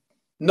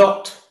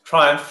not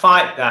try and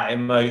fight that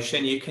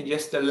emotion. You can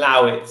just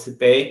allow it to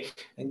be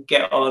and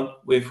get on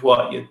with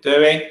what you're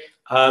doing.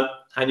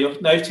 and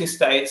you'll notice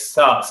that it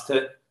starts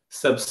to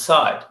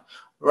subside.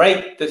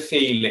 Rate the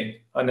feeling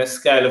on a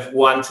scale of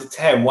 1 to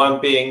 10,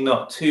 1 being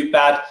not too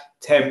bad,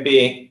 10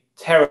 being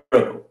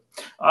terrible.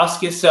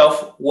 Ask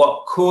yourself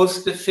what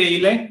caused the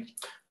feeling,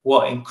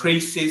 what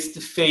increases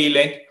the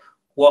feeling,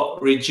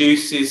 what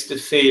reduces the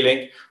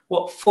feeling,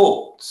 what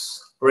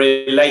thoughts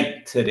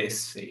relate to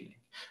this feeling.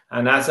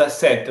 And as I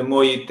said, the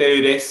more you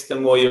do this, the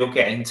more you'll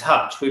get in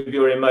touch with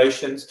your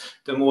emotions,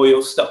 the more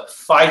you'll stop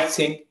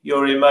fighting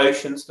your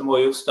emotions, the more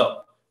you'll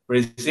stop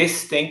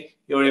resisting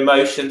your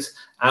emotions.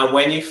 And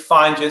when you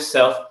find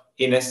yourself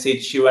in a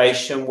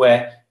situation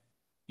where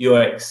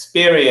you're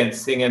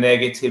experiencing a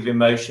negative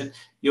emotion,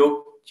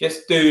 you'll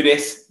just do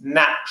this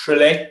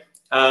naturally,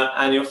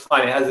 and you'll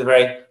find it has a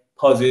very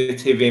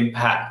positive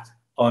impact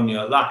on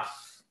your life.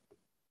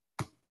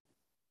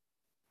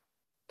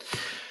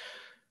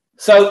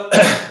 So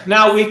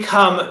now we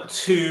come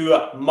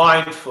to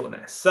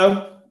mindfulness.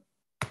 So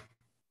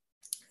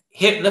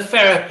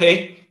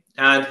hypnotherapy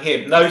and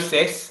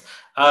hypnosis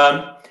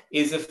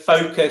is a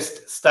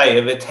focused state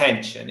of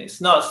attention. It's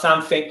not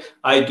something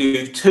I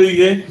do to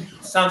you,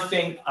 it's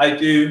something I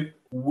do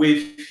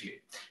with you.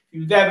 If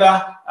you've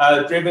ever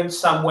driven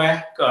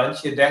somewhere, gone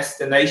to your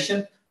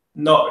destination,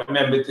 not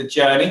remembered the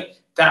journey,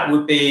 that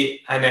would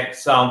be an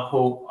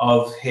example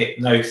of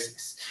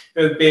hypnosis.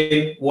 If you've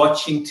been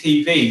watching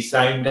TV,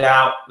 zoned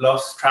out,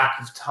 lost track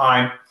of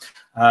time,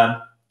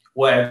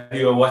 whatever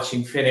you were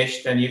watching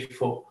finished, and you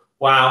thought,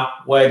 wow,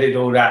 where did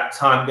all that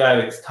time go?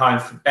 It's time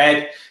for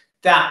bed.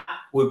 That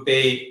would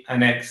be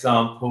an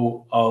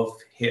example of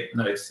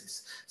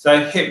hypnosis.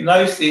 So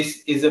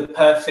hypnosis is a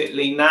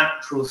perfectly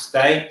natural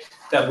state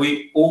that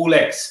we all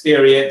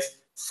experience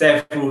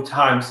several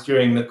times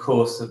during the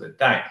course of a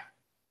day.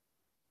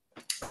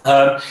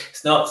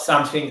 It's not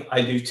something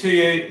I do to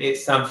you,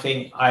 it's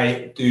something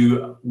I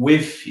do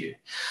with you.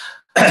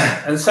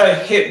 And so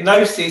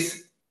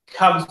hypnosis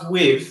comes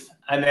with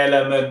an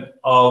element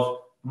of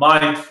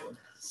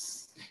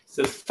mindfulness. It's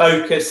a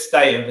focused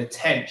state of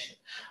attention.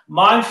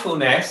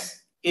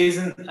 Mindfulness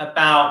isn't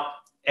about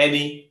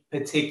any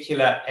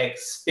particular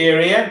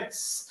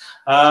experience.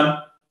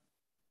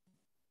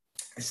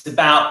 It's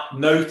about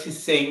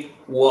noticing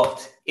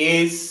what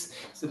is.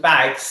 It's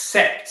about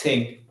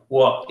accepting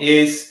what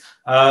is.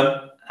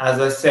 As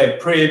I said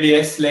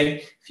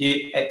previously, if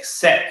you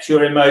accept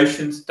your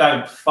emotions,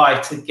 don't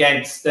fight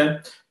against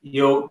them,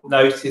 you'll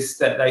notice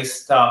that they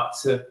start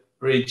to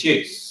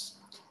reduce.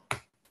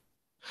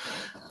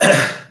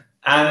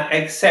 And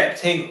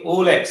accepting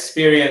all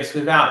experience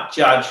without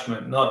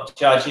judgment, not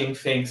judging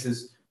things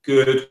as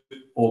good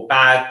or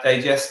bad,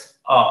 they just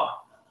are.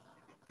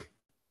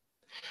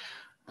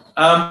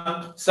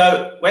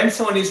 So when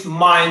someone is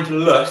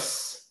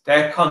mindless,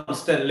 they're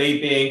constantly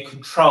being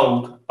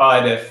controlled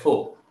by their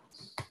thoughts.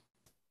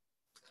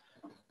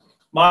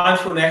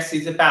 Mindfulness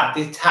is about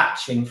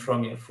detaching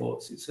from your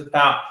thoughts. It's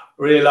about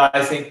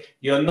realizing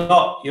you're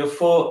not your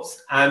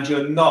thoughts and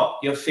you're not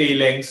your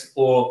feelings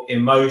or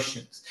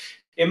emotions.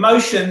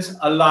 Emotions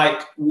are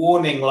like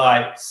warning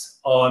lights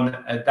on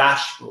a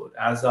dashboard.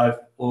 As I've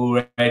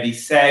already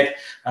said,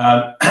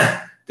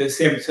 the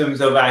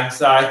symptoms of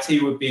anxiety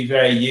would be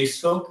very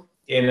useful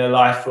in a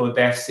life or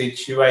death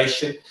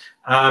situation.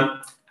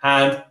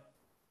 And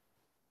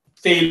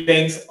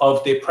feelings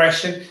of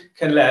depression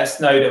can let us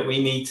know that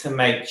we need to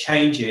make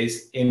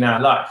changes in our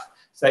life.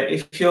 So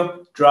if you're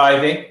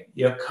driving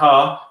your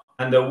car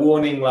and the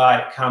warning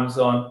light comes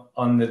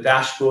on the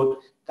dashboard,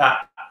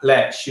 that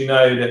lets you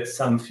know that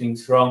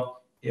something's wrong.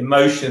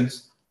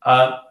 Emotions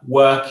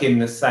work in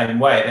the same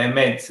way. They're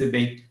meant to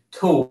be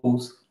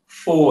tools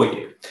for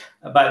you,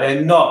 but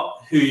they're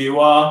not who you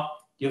are.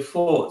 Your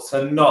thoughts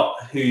are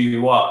not who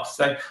you are.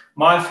 So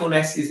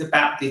mindfulness is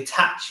about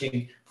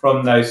detaching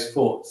from those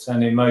thoughts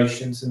and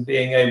emotions and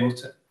being able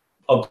to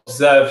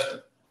observe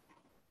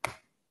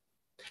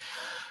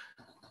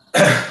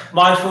them.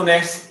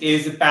 Mindfulness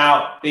is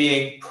about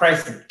being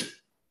present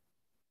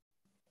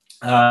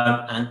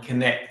and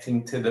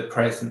connecting to the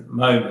present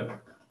moment.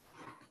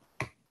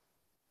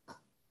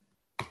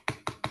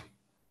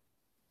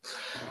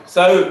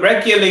 So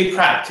regularly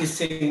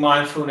practicing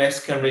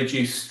mindfulness can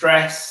reduce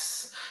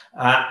stress,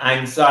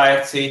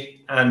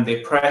 anxiety and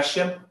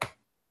depression.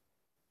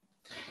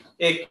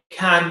 It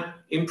can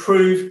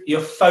improve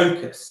your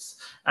focus.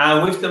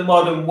 And with the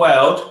modern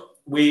world,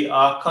 we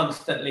are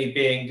constantly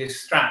being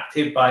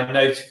distracted by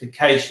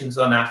notifications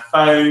on our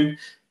phone,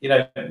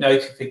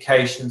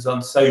 notifications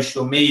on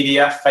social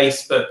media,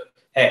 Facebook,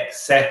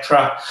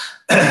 etc.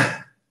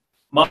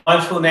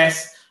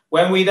 Mindfulness,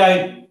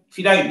 if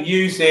you don't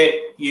use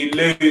it, you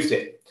lose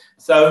it.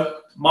 So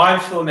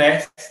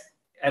mindfulness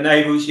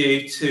enables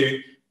you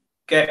to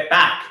get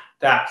back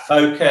that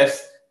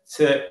focus,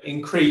 to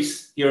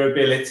increase your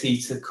ability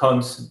to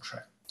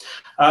concentrate.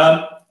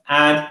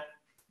 And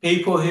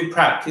people who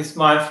practice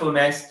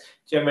mindfulness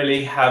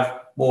generally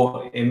have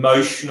more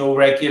emotional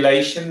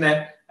regulation.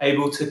 They're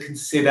able to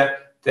consider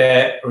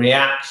their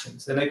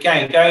reactions. And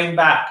again, going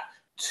back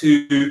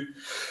to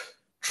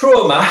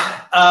Trauma,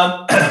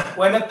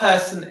 when a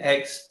person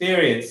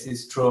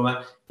experiences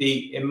trauma,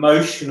 the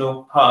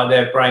emotional part of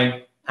their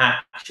brain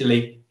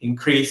actually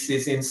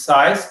increases in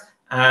size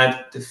and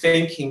the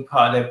thinking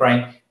part of their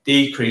brain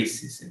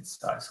decreases in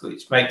size,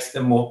 which makes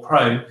them more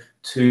prone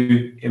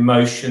to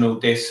emotional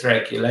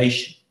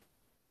dysregulation.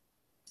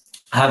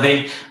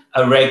 Having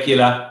a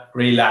regular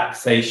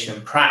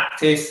relaxation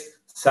practice,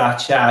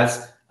 such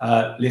as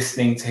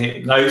listening to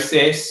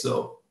hypnosis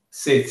or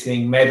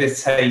sitting,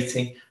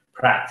 meditating,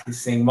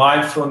 practicing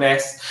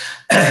mindfulness,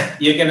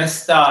 you're going to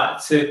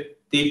start to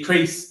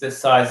decrease the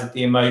size of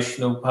the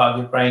emotional part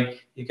of your brain.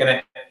 You're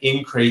going to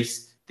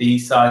increase the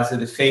size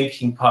of the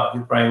thinking part of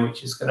your brain,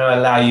 which is going to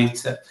allow you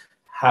to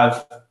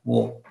have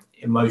more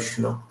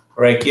emotional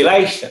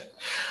regulation.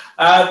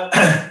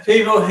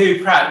 People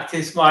who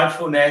practice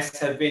mindfulness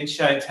have been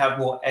shown to have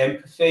more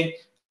empathy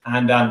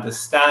and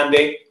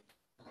understanding,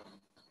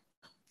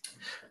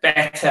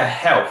 better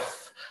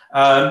health.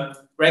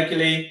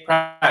 Regularly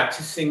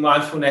practicing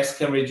mindfulness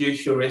can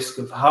reduce your risk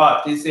of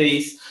heart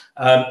disease.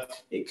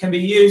 It can be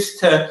used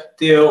to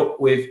deal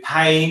with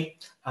pain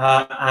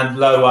and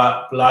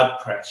lower blood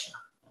pressure.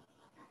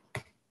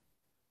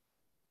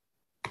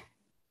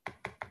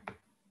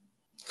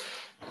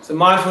 So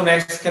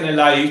mindfulness can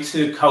allow you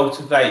to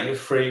cultivate your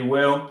free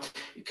will.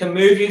 It can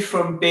move you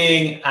from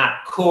being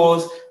at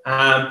cause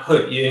and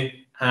put you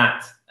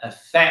at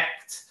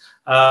effect.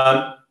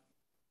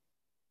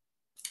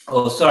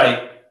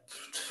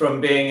 From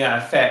being at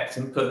effect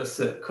and put us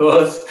at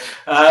cause.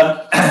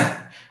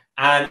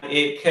 And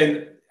it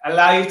can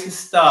allow you to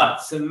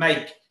start to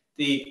make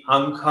the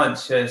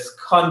unconscious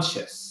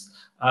conscious.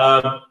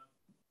 And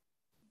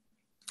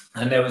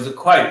there was a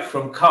quote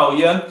from Carl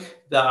Jung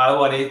that I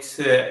wanted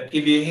to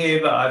give you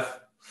here, but I've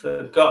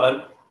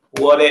forgotten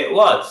what it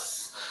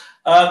was.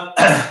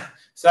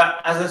 So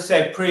as I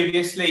said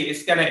previously,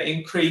 it's going to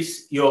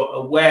increase your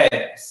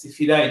awareness. If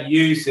you don't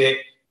use it,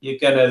 you're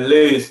going to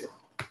lose it.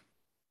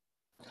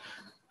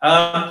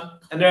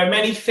 And there are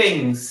many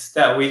things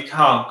that we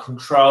can't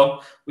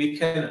control. We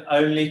can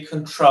only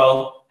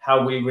control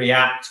how we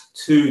react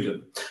to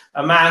them.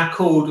 A man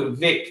called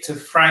Viktor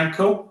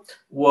Frankl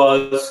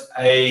was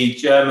a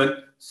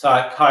German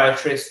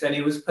psychiatrist, and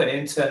he was put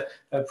into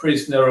a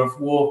prisoner of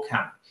war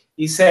camp.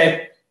 He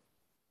said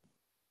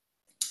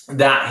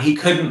that he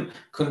couldn't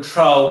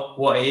control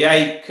what he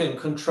ate, couldn't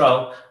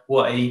control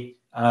what he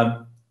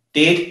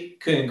did,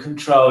 couldn't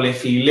control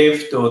if he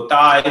lived or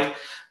died,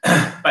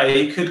 but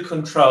he could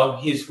control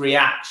his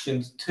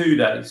reactions to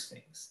those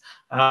things.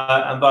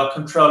 And by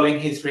controlling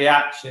his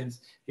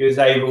reactions, he was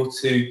able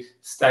to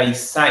stay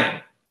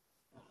sane.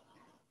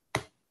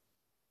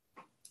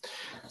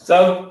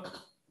 So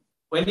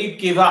when you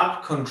give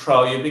up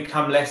control, you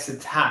become less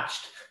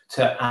attached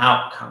to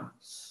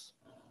outcomes.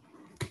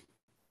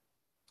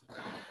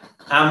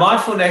 And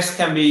mindfulness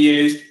can be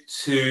used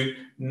to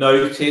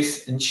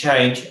notice and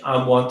change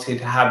unwanted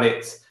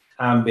habits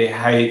and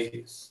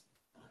behaviors.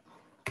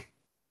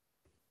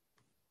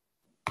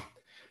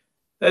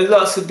 There's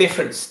lots of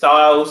different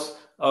styles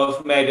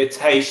of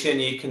meditation.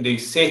 You can do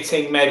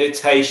sitting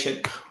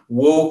meditation,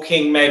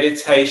 walking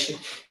meditation.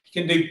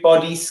 You can do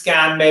body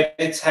scan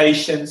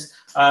meditations.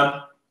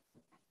 And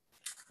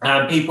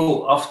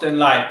people often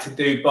like to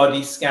do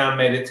body scan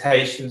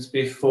meditations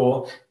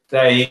before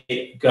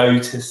they go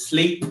to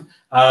sleep.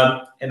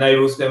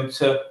 Enables them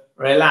to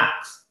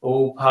relax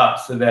all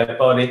parts of their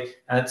body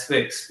and to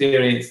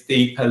experience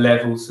deeper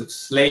levels of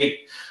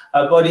sleep.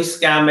 A body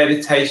scan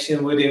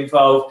meditation would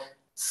involve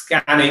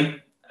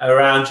scanning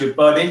around your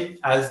body,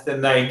 as the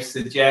name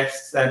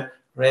suggests, and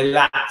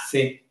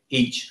relaxing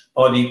each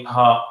body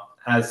part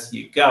as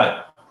you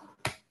go.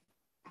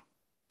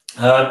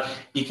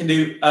 You can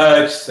do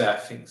urge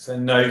surfing, so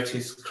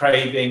notice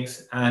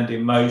cravings and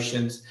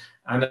emotions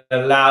and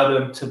allow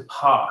them to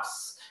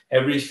pass.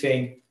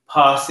 Everything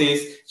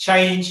passes.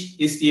 Change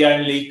is the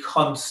only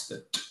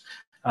constant.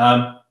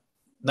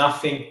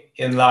 Nothing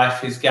in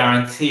life is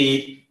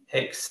guaranteed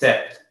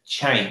except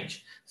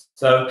change.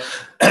 So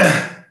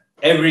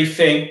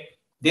everything,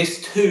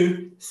 this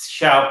too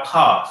shall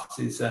pass,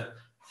 is a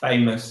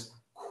famous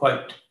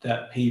quote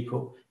that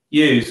people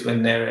use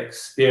when they're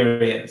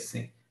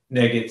experiencing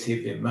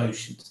negative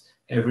emotions.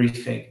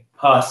 Everything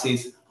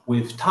passes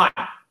with time.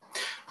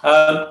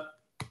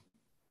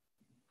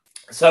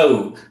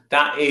 So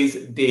that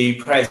is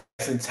the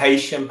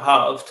presentation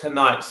part of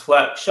tonight's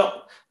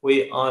workshop.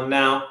 We are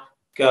now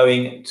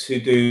going to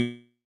do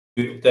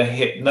the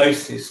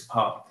hypnosis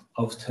part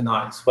of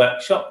tonight's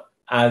workshop,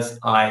 as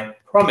I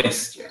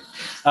promised you.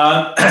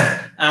 And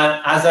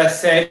as I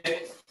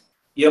said,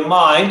 your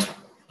mind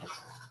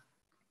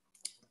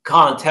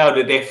can't tell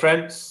the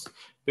difference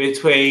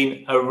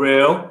between a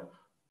real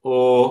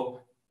or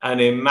an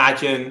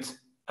imagined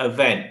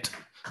event.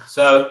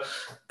 So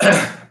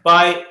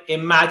by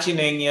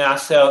imagining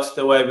ourselves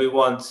the way we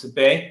want to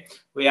be,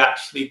 we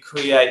actually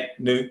create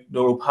new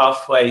neural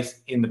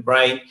pathways in the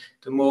brain.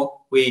 The more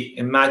we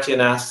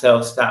imagine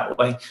ourselves that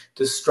way,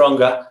 the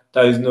stronger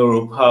those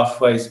neural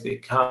pathways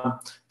become,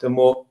 the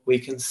more we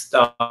can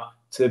start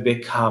to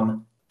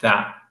become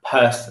that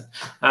person.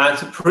 And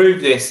to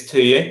prove this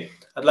to you,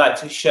 I'd like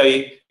to show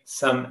you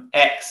some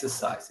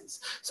exercises.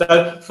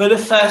 So for the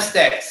first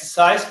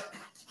exercise,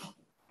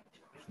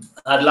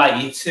 I'd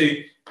like you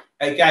to,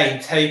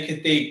 again, take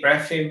a deep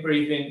breath in,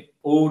 breathing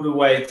all the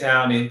way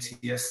down into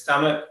your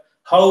stomach.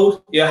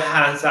 Hold your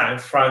hands out in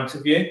front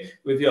of you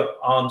with your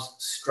arms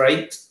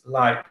straight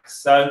like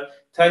so.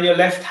 Turn your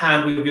left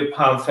hand with your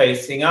palm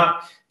facing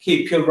up.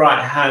 Keep your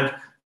right hand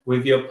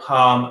with your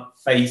palm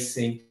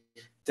facing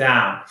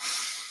down.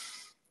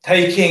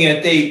 Taking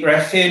a deep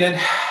breath in,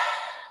 and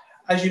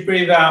as you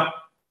breathe out,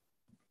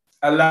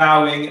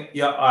 allowing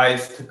your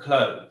eyes to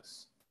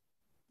close.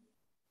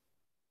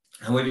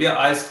 And with your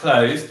eyes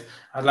closed,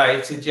 I'd like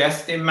you to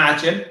just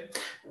imagine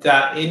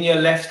that in your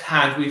left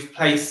hand we've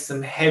placed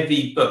some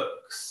heavy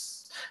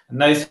books.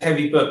 And those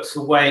heavy books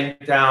are weighing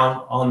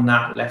down on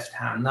that left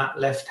hand. That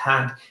left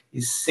hand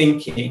is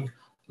sinking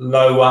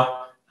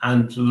lower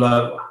and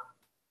lower.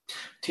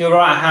 To your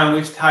right hand,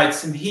 we've tied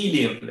some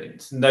helium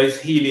balloons, and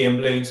those helium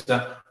balloons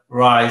are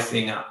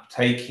rising up,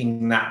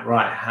 taking that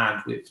right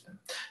hand with them.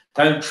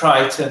 Don't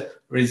try to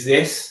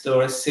resist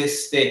or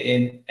assist it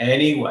in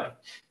any way.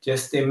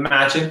 Just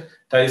imagine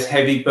those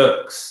heavy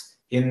books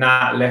in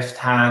that left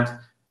hand,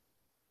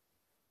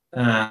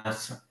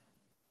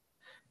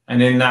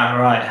 and in that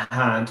right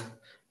hand,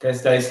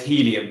 there's those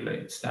helium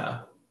balloons that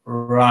are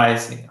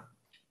rising up.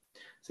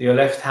 So your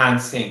left hand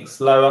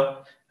sinks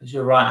lower as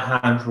your right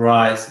hand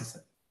rises.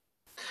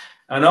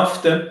 And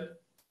often,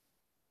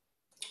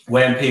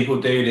 when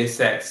people do this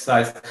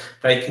exercise,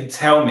 they can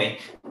tell me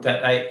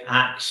that they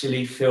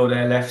actually feel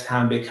their left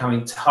hand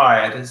becoming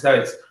tired, as though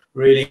it's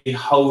really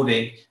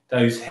holding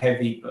those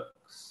heavy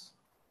books.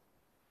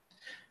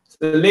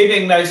 So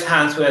leaving those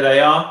hands where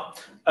they are,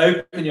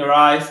 open your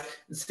eyes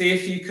and see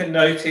if you can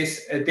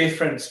notice a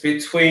difference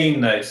between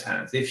those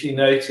hands. If you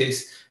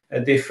notice a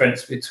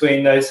difference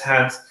between those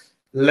hands,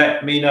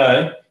 let me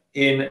know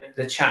in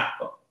the chat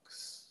box.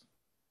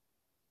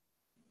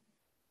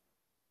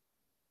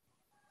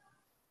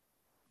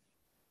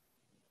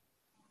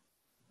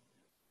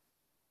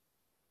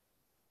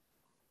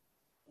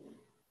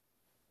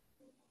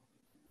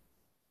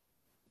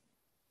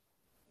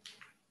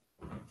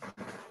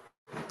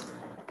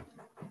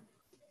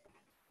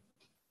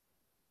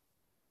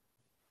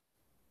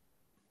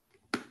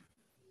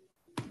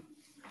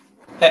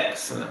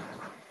 Excellent.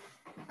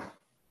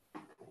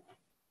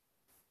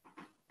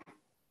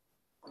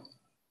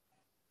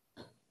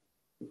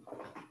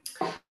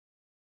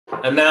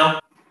 And now,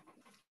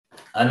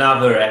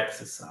 another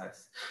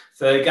exercise.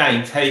 So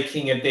again,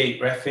 taking a deep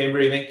breath in,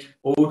 breathing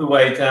all the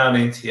way down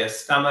into your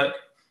stomach.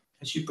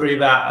 As you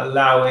breathe out,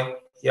 allowing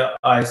your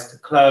eyes to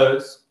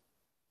close.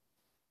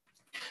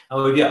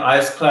 And with your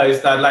eyes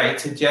closed, I'd like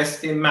you to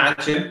just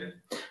imagine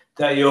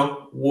that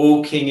you're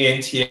walking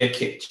into your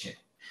kitchen.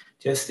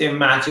 Just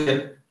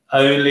imagine,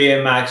 only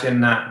imagine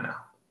that now.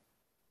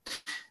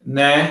 And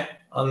there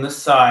on the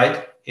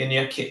side in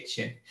your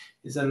kitchen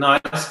is a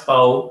nice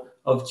bowl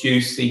of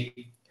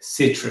juicy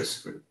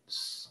citrus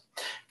fruits.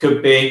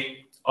 Could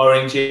be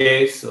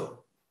oranges or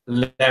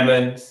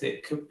lemons.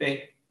 It could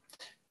be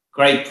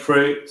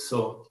grapefruits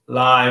or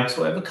limes,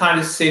 whatever kind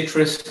of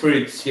citrus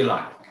fruits you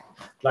like.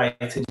 I'd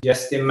like to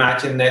just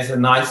imagine there's a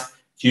nice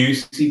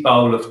juicy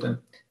bowl of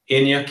them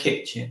in your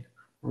kitchen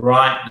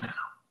right now.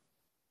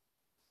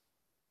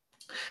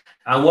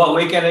 And what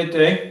we're going to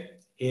do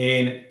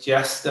in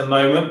just a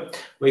moment,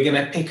 we're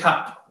going to pick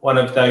up one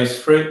of those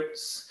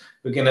fruits.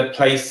 We're going to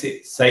place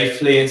it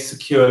safely and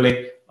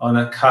securely on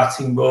a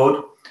cutting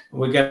board.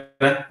 We're going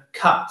to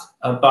cut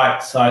a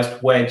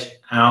bite-sized wedge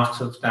out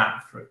of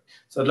that fruit.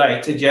 So I'd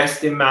like to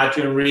just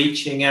imagine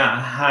reaching out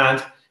a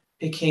hand,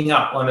 picking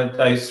up one of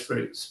those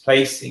fruits,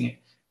 placing it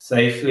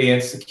safely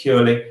and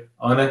securely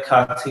on a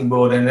cutting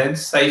board, and then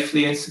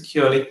safely and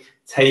securely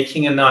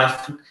taking a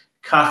knife and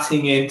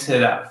cutting into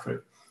that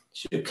fruit.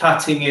 As you're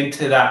cutting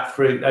into that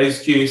fruit,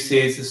 those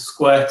juices are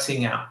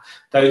squirting out.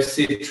 Those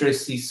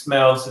citrusy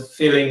smells are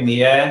filling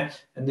the air,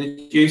 and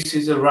the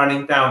juices are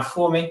running down,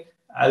 forming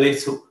a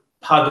little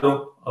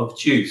puddle of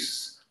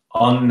juice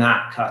on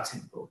that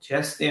cutting board.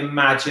 Just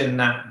imagine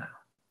that now.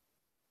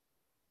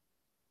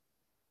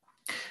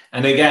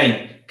 And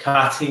again,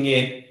 cutting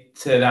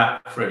into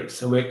that fruit.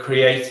 So we're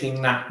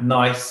creating that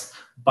nice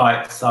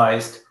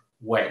bite-sized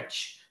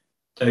wedge.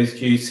 Those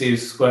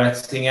juices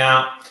squirting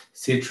out,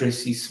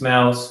 citrusy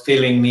smells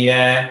filling the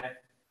air,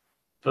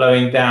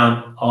 flowing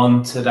down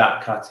onto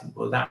that cutting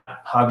board. That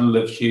puddle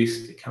of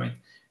juice becoming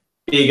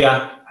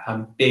bigger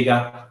and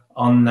bigger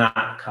on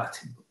that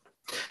cutting board.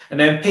 And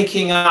then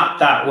picking up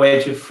that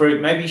wedge of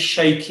fruit, maybe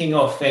shaking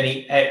off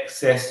any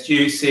excess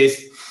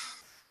juices,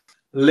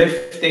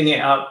 lifting it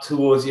up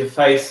towards your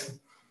face,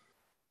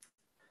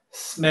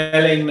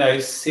 smelling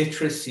those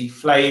citrusy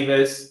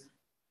flavors,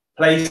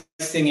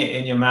 placing it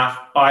in your mouth,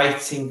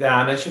 biting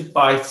down. As you're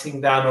biting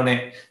down on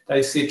it,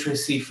 those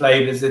citrusy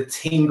flavors are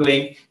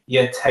tingling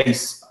your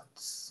taste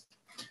buds.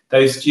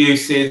 Those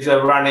juices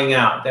are running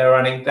out. They're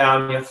running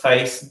down your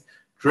face,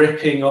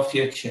 dripping off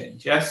your chin.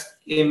 Just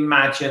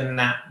imagine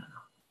that now.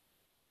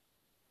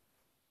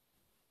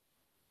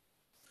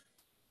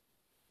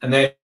 And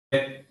then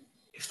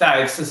if that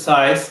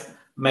exercise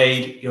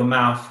made your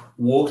mouth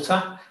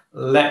water,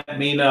 let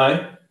me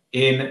know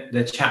in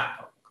the chat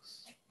box.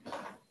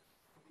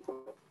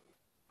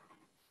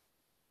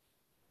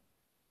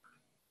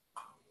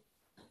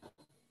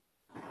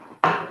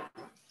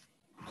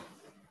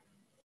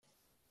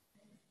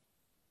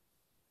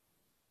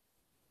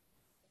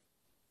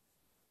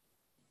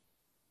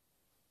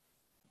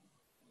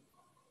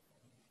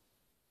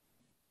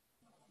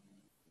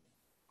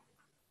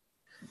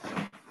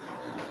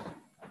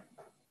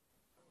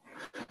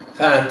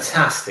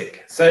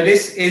 Fantastic. So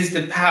this is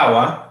the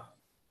power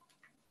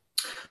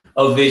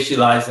of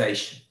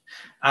visualization.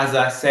 As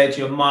I said,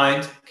 your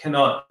mind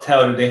cannot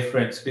tell the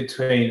difference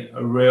between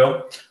a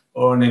real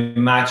or an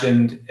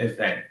imagined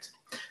event.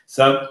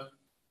 So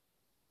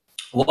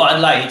what I'd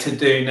like you to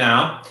do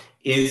now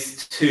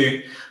is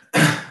to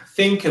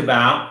think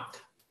about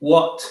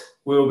what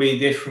will be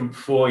different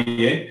for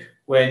you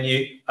when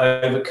you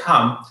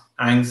overcome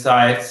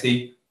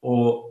anxiety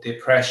or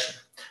depression.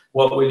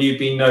 What will you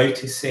be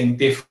noticing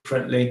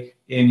differently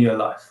in your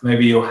life?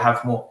 Maybe you'll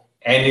have more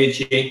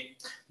energy,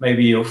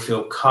 maybe you'll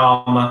feel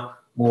calmer,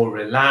 more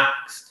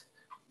relaxed,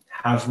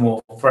 have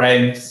more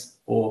friends,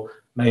 or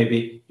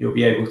maybe you'll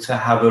be able to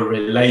have a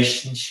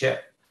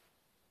relationship.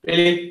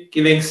 Really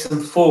giving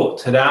some thought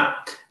to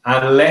that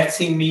and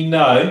letting me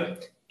know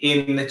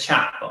in the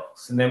chat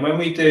box. And then when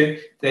we do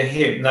the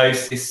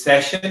hypnosis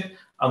session,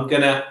 I'm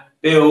going to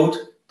build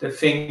the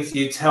things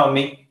you tell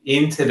me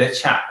into the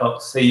chat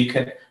box so you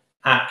can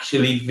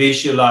actually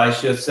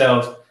visualize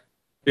yourself.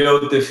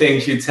 Build the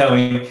things you tell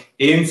me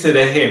into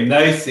the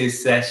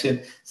hypnosis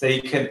session so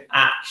you can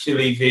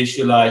actually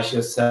visualize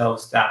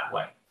yourselves that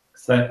way.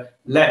 So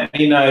let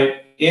me know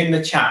in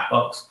the chat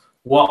box,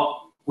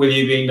 what will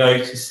you be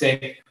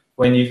noticing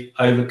when you've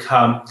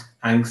overcome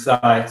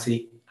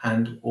anxiety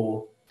and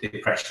or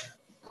depression?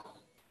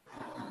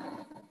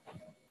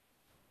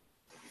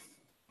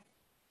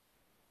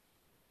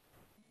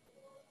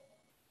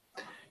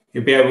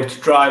 You'll be able to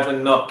drive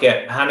and not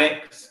get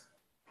panicked.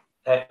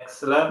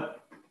 Excellent.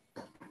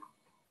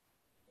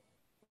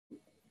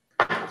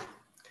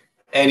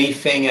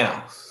 Anything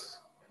else?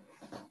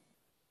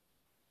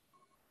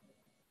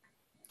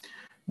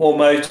 More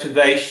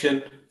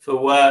motivation for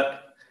work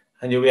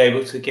and you'll be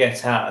able to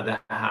get out of the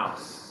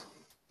house.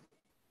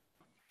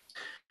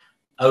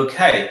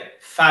 Okay,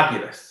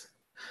 fabulous.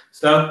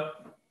 So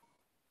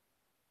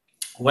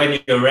when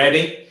you're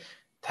ready,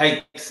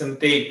 take some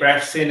deep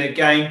breaths in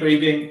again,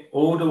 breathing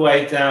all the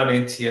way down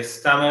into your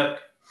stomach.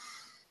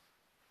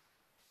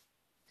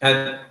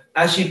 And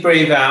as you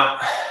breathe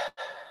out,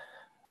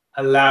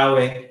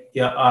 allowing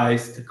your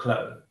eyes to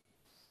close.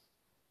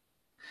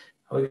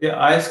 With your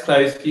eyes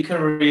closed, you can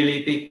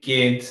really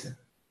begin to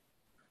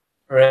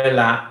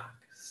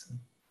relax,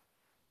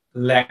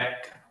 let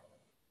go.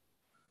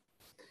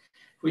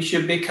 We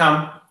should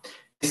become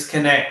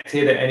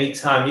disconnected at any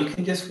time. You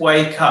can just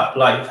wake up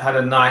like you've had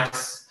a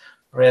nice,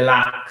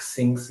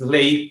 relaxing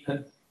sleep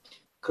and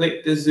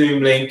click the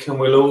Zoom link and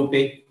we'll all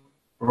be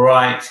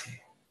right here.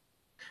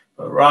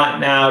 But right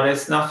now,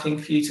 there's nothing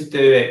for you to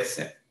do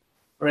except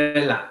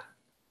relax.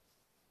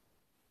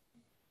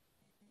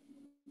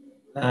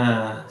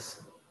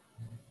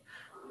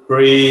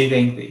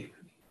 Breathing deeply.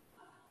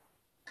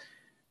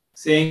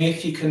 Seeing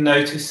if you can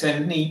notice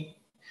any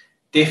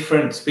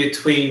difference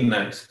between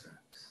those.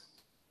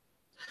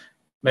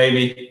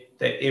 Maybe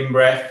the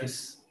in-breath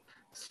is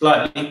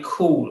slightly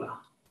cooler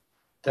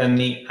than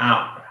the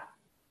out-breath.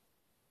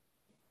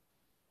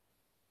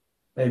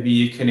 Maybe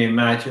you can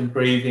imagine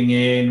breathing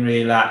in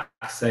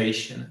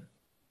relaxation.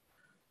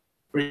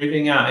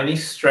 Breathing out any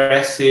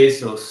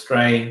stresses or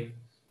strain.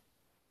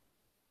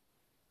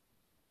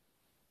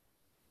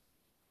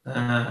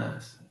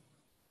 The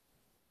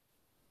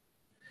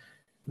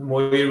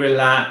more you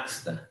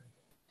relax, the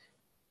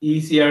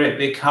easier it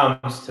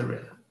becomes to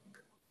relax.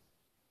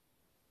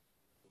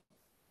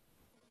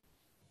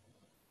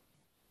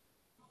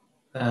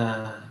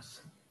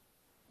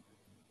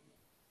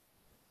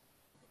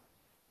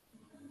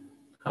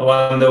 I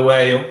wonder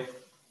where you'll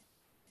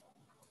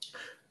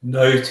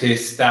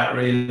notice that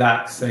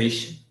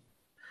relaxation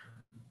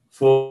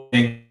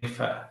forming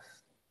first.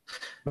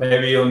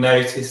 Maybe you'll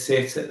notice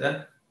it at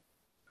the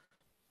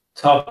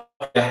top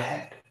of your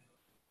head.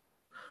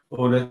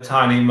 All the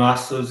tiny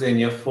muscles in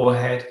your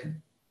forehead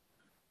can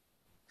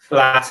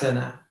flatten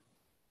out.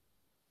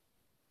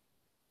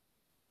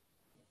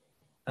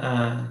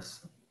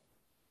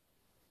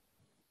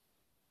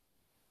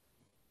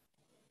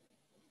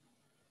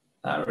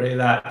 That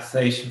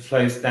relaxation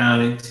flows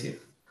down into your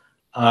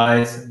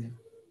eyes and your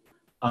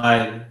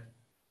eyelids,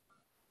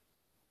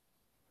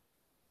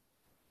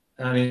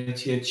 down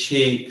into your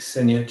cheeks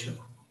and your jaw.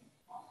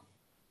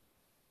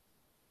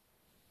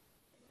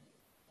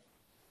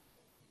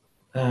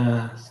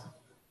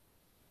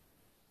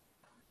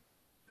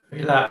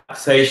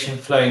 Relaxation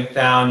flowing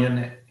down your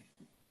neck,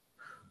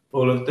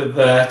 all of the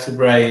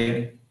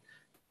vertebrae,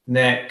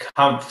 neck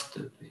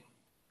comfortably,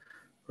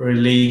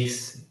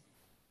 releasing,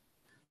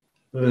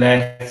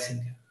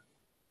 letting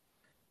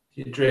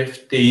You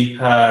drift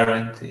deeper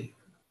and deeper.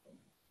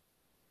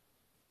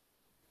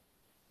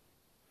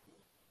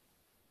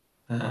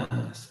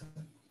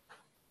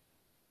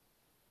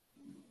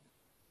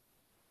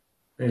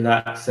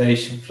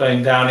 Relaxation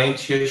flowing down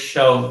into your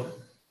shoulders,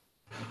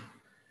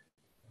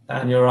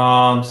 down your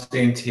arms,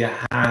 into your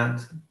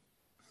hands.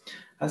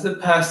 As the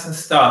person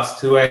starts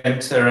to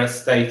enter a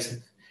state of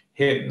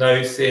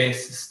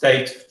hypnosis, a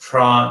state of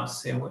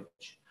trance in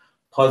which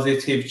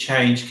positive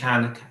change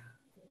can occur,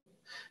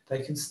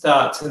 they can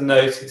start to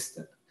notice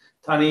that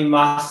tiny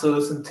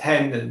muscles and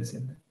tendons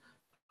in the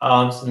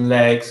arms and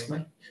legs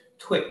may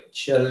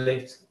twitch a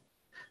little as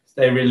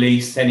they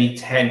release any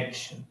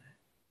tension.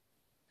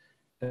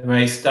 They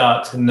may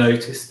start to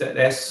notice that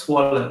they're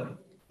swallowing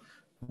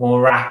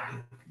more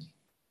rapidly.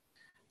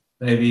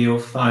 Maybe you'll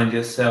find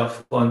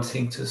yourself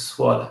wanting to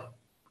swallow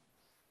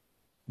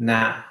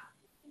now.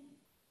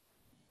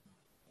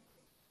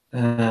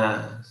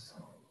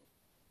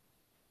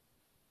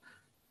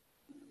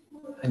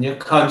 And your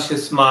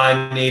conscious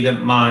mind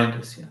needn't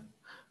mind as your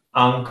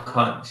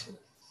unconscious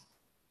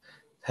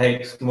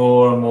takes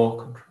more and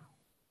more control.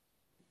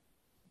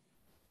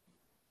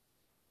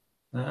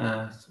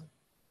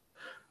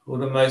 All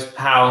the most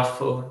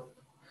powerful,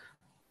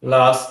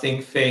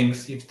 lasting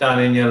things you've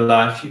done in your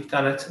life, you've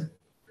done it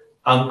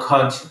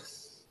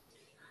unconscious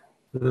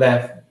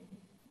level.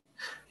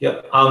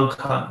 Your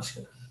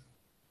unconscious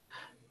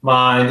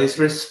mind is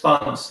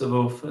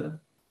responsible for the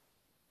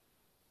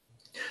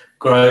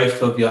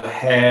growth of your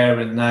hair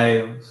and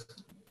nails.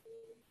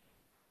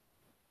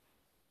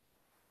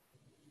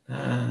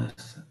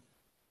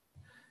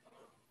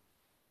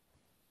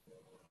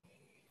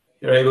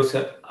 You're able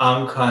to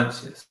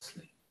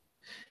unconsciously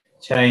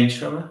change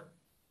from a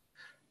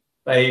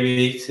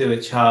baby to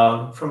a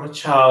child, from a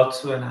child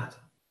to an adult.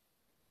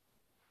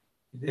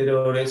 You did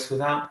all this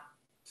without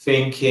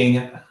thinking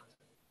about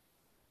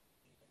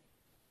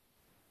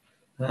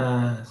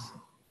it.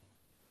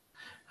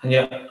 And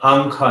your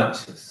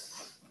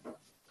unconscious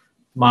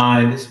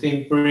mind has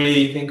been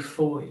breathing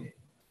for you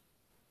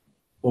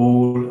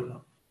all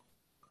along.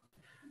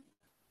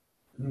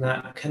 And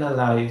that can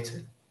allow you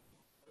to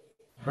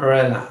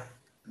relax,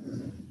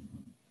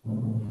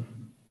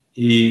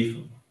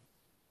 even.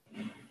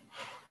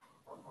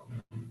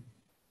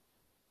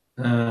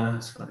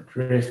 It's like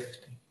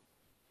drifting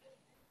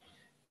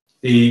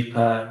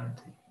deeper and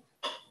deeper.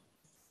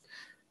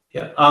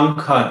 Your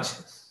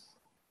unconscious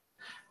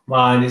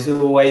mind is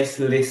always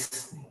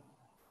listening,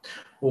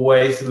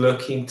 always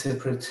looking to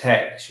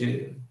protect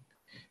you,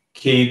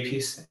 keep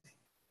you safe.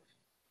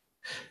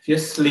 If you're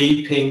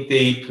sleeping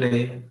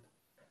deeply,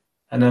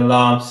 an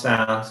alarm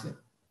sounds, your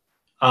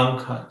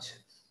unconscious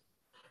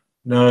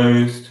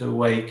knows to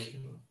wake you.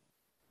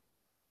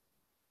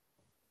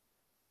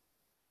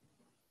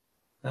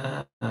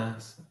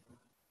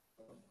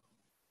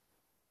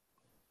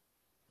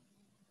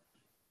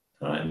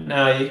 Right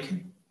now you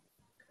can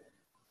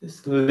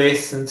just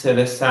listen to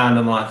the sound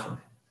of my voice.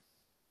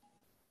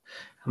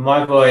 And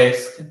my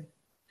voice can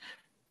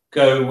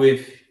go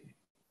with you.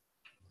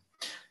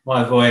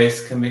 My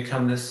voice can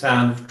become the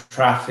sound of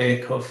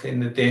traffic off in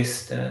the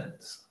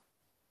distance.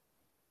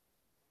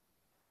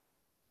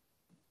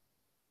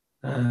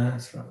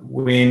 That's right.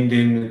 Wind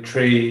in the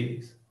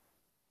trees.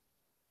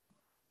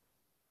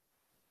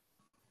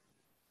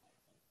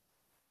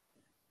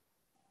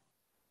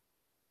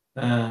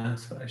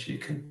 So as you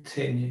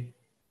continue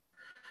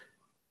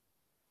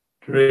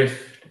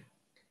drifting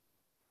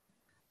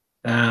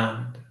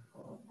down,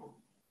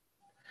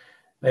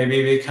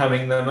 maybe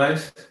becoming the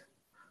most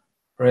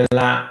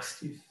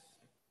relaxed you've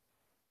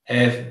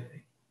ever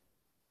been.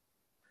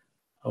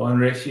 I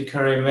wonder if you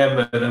can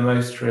remember the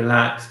most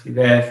relaxed you've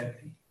ever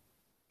been,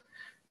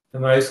 the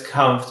most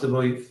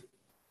comfortable you've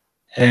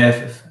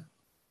ever felt.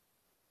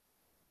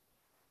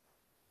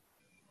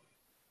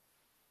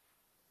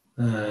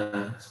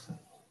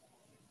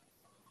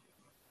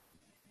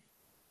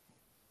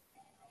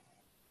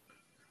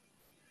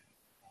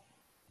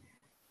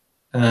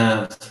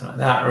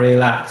 That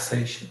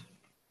relaxation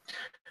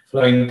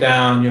flowing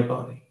down your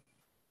body,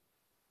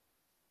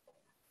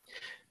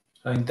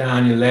 flowing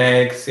down your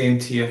legs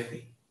into your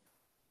feet,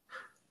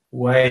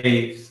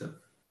 waves of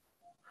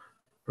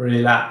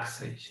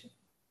relaxation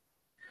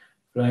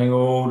flowing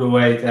all the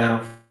way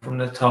down from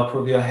the top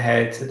of your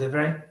head to the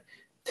very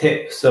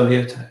tips of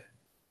your toes.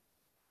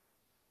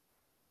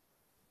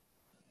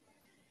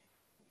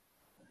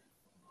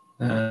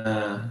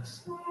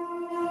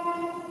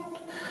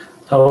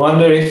 I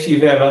wonder if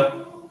you've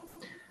ever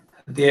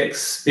had the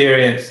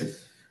experience of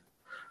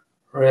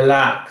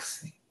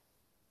relaxing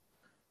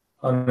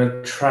on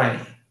a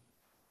train,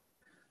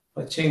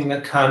 watching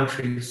the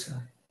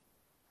countryside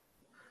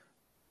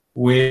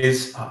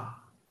whiz past,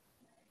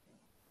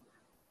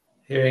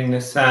 hearing the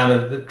sound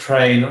of the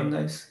train on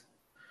those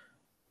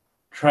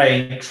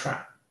train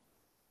tracks.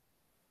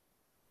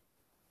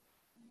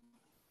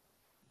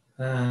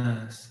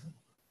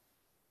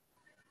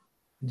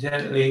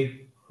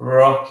 Gently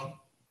rocking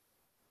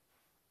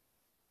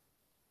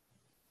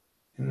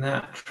in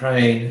that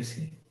train as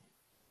you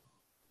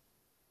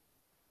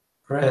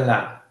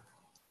relax.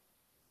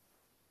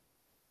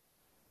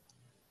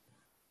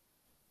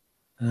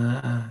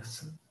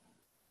 So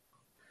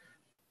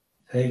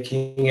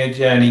taking a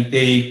journey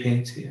deep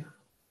into your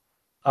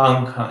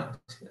unconscious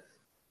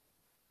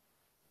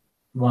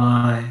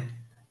mind.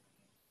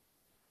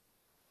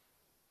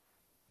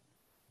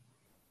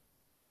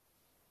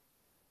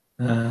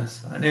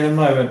 And in a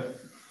moment,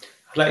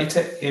 I'd like you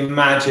to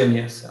imagine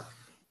yourself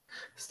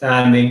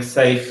standing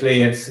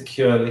safely and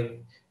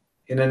securely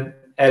in an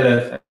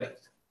elevator.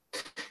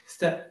 It's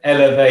the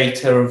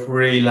elevator of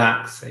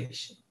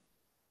relaxation.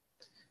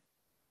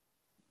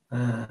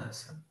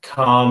 Some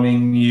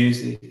calming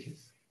music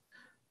is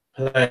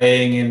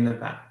playing in the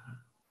background.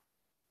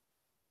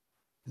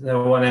 There's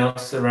no one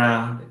else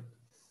around it,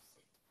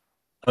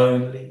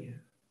 only you.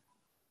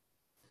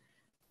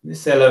 In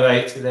this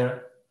elevator, there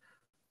are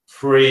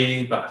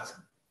 3 buttons.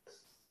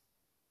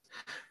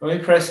 When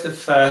we press the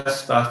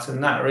first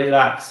button, that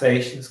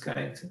relaxation is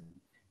going to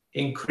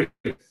increase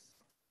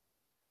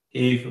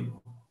even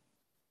more.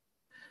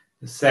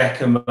 The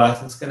second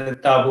button is going to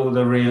double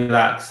the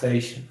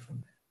relaxation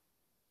from there.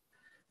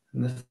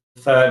 And the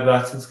third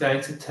button is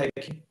going to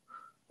take you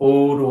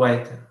all the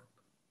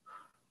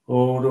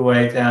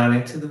way down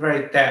into the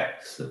very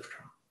depths of trance.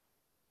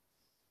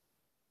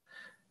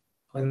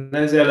 When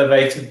those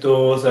elevator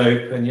doors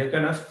open, you're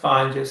going to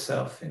find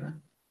yourself in a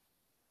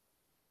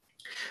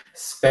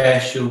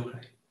special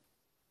place.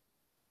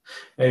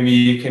 Maybe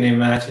you can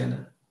imagine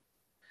a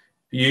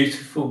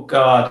beautiful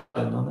garden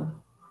on a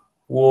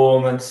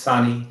warm and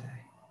sunny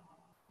day.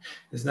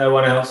 There's no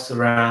one else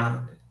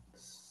around.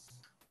 It's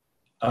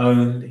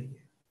only you.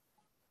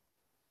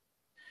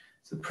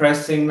 So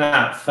pressing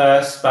that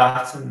first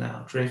button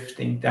now,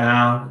 drifting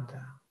down and down.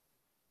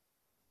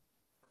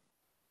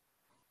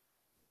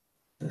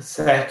 The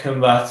second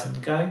button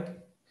going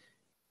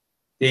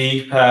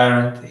deeper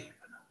and deeper.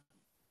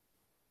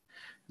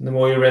 And the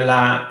more you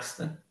relax,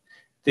 the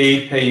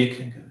deeper you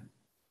can go.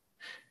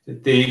 The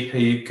deeper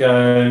you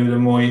go, the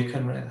more you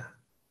can relax.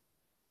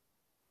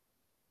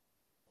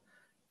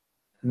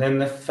 And then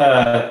the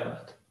third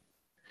button,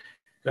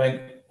 going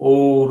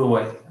all the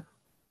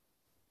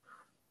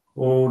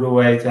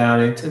way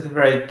down into the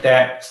very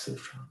depths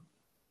of trance,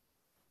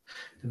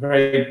 the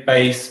very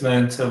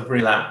basement of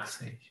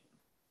relaxation.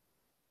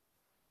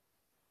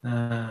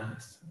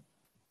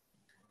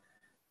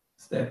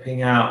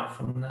 Stepping out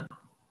from that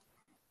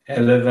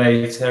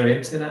elevator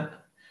into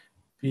that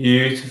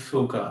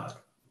beautiful garden,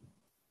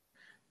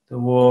 the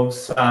warm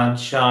sun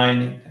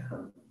shining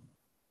down,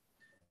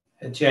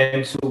 a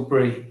gentle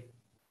breeze.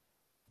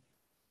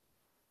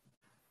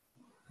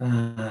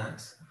 And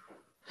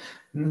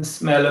the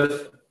smell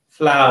of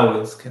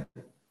flowers can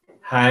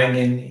hang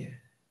in the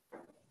air.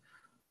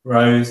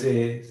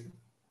 Roses,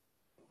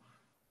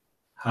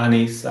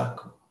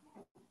 honeysuckle,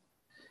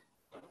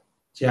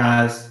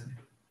 jasmine.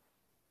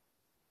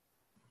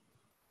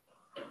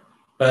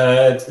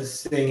 Birds are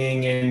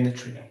singing in the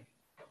tree.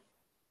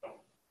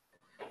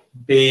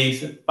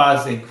 Bees are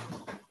buzzing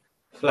from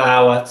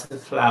flower to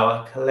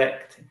flower,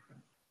 collecting.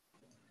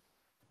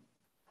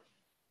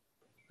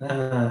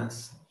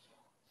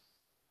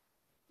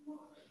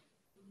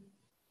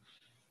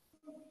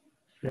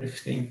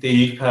 Drifting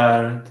deeper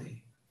and deeper.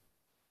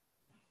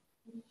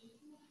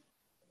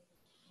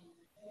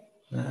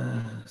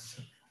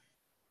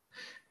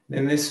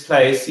 In this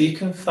place, you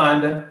can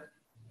find a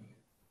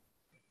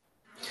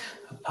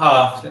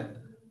path that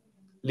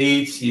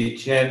leads you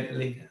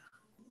gently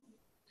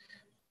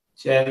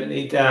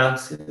down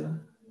to a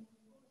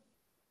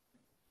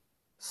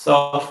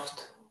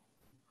soft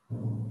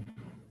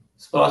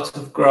spot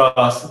of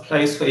grass, a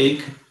place where you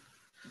can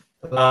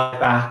lie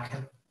back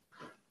and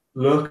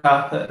look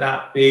up at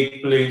that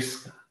big blue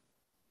sky.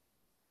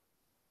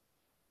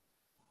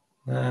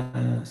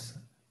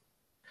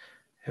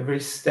 Every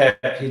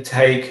step you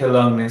take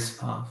along this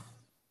path,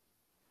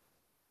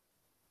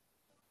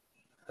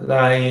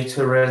 allowing you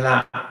to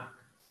relax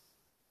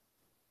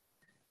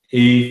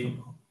even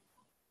more.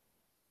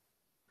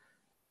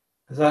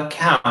 As I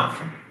count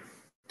from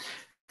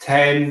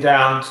 10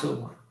 down to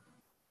 1,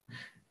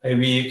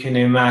 maybe you can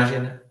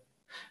imagine a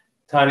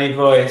tiny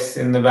voice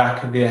in the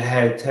back of your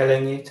head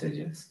telling you to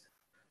just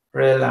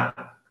relax,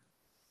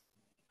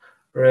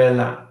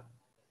 relax,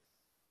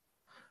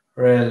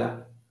 relax.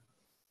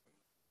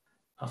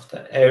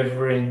 After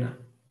every note.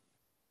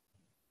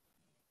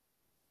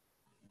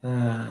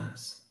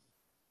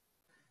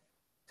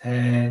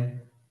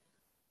 10,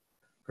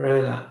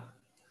 relax,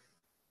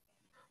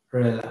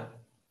 relax,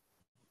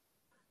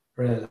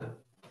 relax.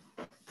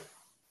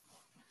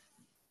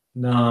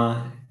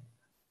 9,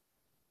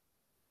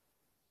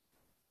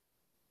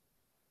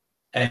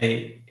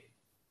 8,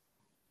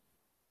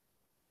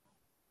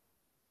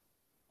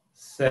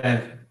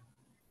 7,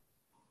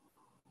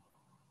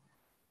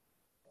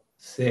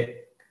 6,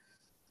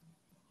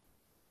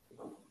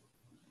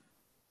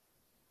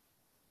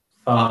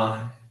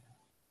 5,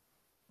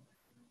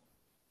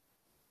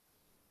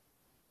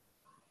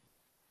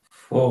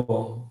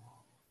 4,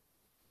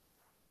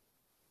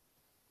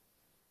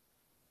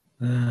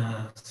 3,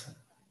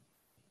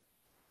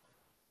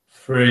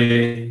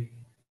 3,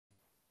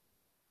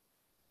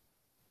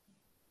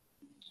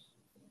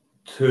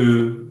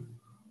 2,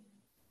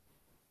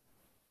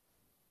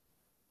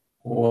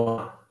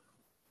 1.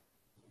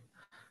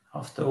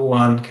 After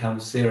 1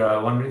 comes 0.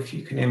 I wonder if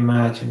you can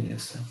imagine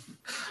yourself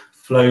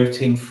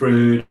floating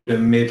through the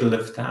middle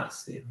of that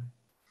 0,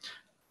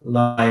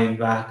 lying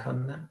back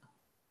on that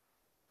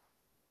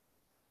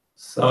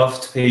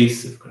soft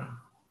piece of ground.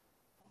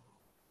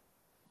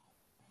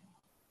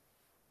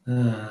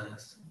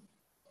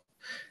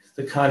 It's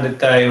the kind of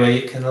day where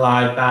you can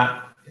lie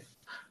back,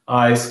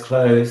 eyes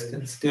closed,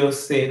 and still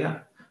see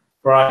that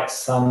bright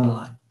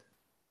sunlight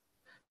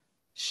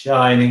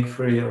shining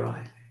through your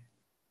eyelids.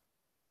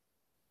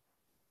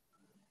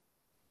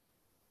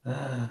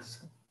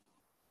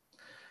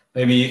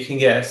 Maybe you can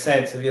get a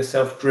sense of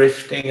yourself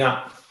drifting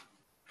up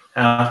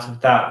out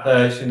of that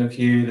version of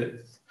you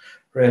that's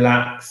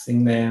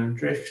relaxing there and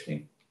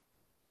drifting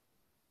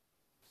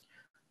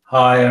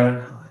higher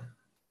and higher.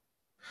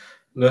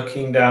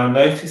 Looking down,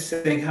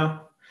 noticing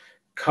how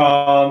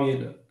calm you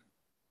look,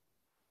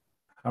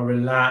 how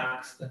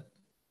relaxed,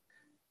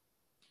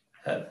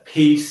 at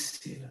peace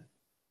you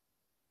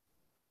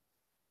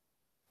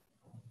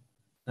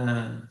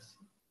look.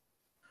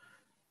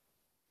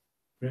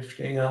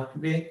 Drifting up a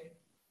bit,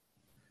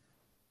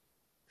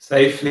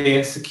 safely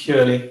and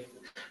securely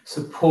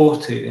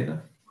supported in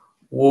a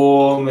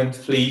warm and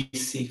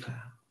fleecy cloud.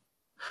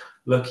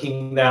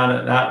 Looking down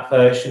at that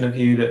version of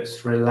you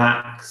that's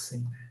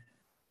relaxing.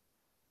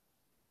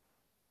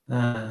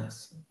 And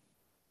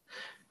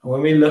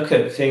when we look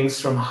at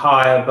things from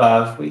high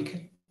above, we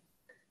can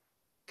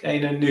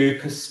gain a new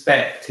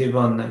perspective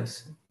on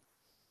those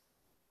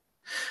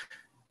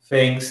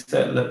things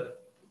that look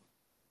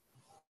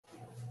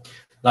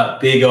like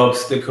big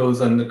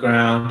obstacles on the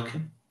ground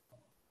can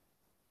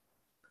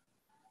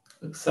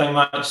look so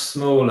much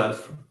smaller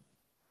from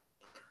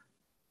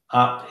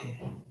up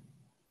here.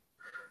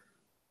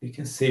 We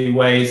can see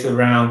ways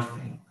around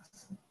things.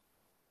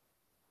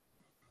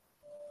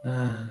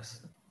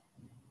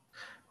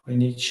 When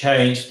you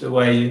change the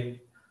way you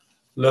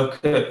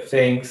look at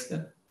things,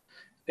 the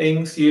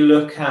things you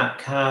look at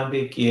can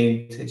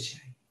begin to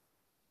change.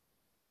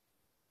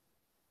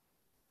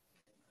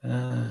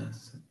 And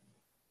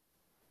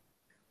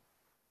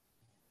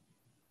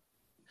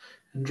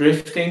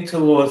drifting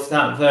towards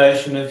that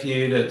version of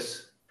you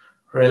that's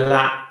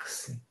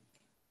relaxing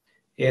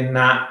in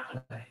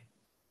that place.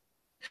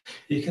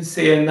 You can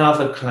see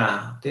another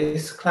cloud.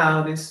 This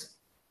cloud is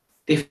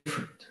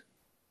different.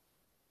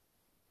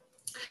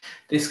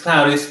 This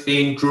cloud is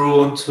being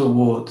drawn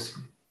towards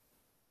you.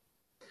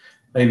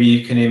 Maybe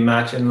you can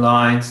imagine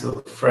lines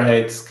or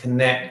threads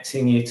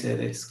connecting you to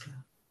this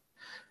cloud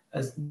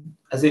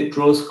as it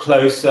draws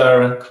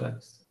closer and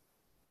closer.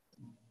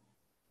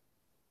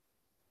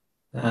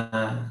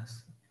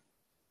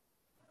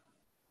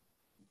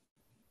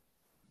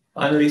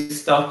 Finally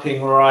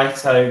stopping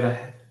right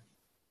overhead.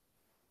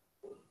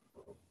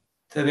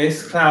 To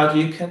this cloud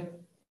you can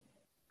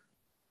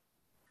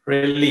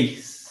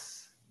release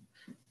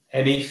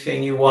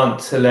anything you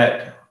want to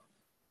let go.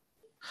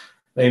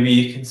 Maybe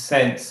you can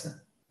sense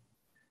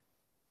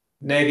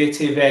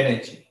negative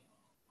energy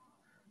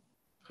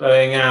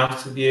flowing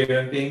out of you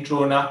and being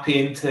drawn up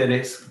into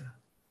this cloud.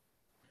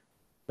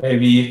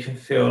 Maybe you can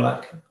feel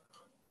like a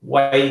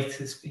weight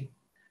has been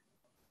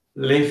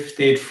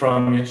lifted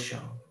from your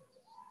shoulders.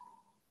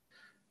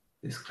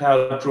 This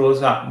cloud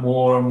draws up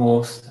more and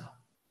more stuff.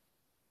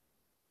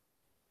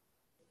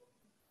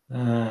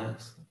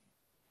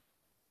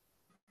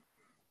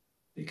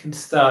 It can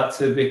start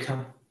to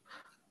become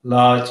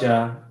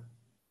larger,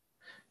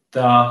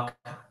 darker.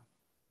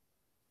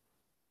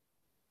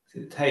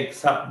 It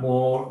takes up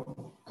more.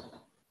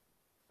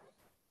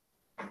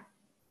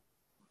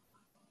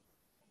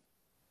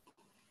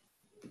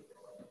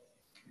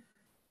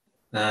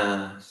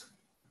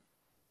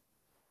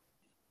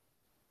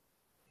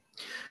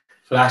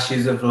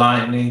 Flashes of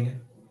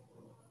lightning,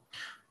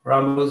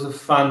 rumbles of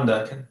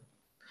thunder can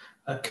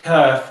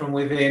occur from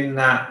within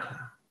that cloud.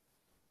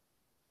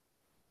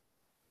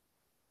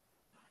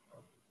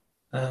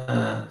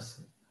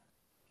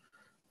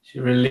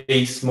 You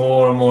release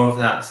more and more of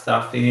that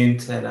stuff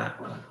into that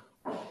cloud.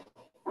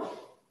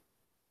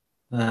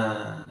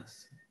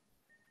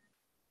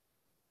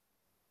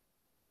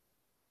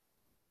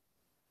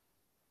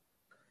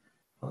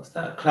 Once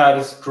that cloud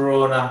has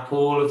drawn up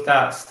all of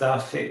that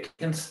stuff, it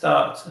can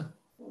start to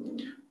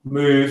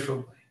move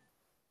away.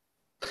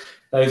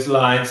 Those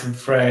lines and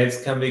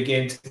threads can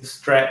begin to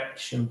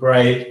stretch and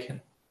break.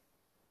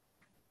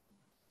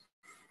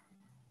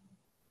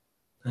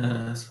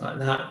 It's like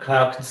that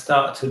cloud can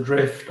start to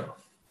drift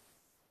off.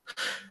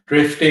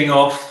 Drifting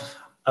off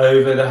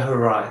over the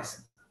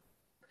horizon.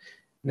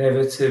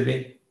 Never to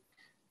be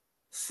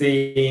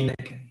seen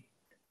again.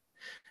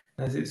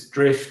 As it's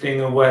drifting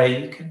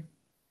away, you can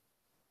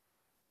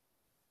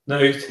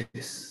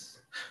notice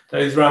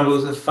those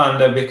rumbles of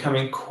thunder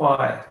becoming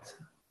quiet.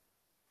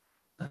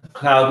 The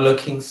cloud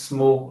looking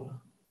smaller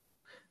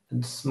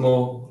and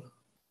smaller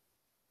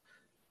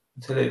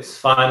until it's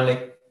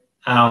finally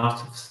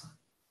out of sight.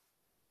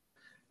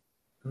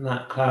 And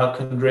that cloud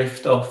can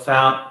drift off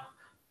out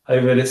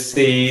over the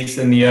seas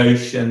and the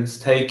oceans,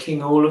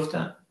 taking all of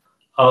that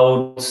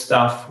old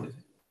stuff with it.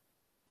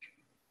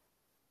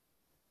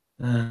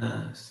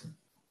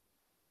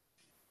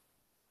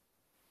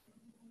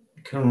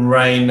 You can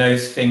rain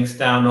those things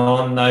down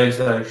on those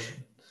oceans.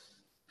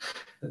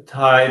 The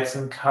tides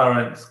and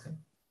currents can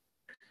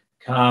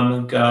come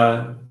and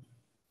go.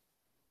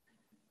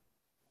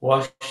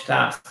 Wash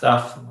that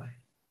stuff away.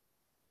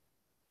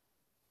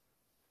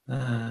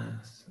 And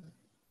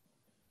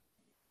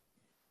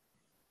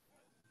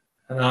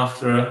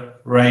after a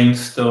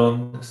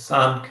rainstorm, the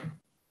sun can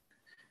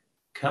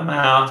come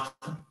out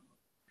and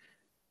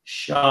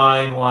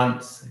shine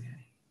once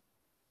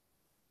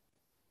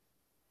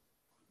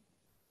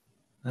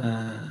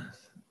again.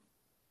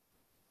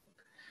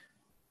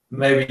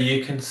 Maybe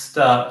you can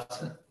start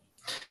to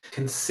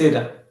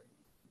consider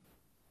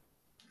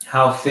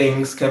how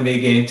things can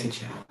begin to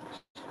change,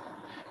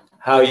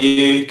 how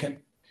you can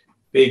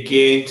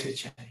begin to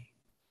change.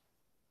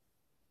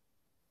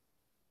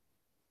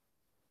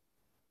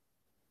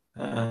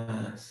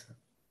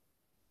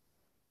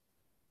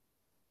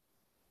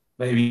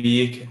 Maybe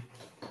you can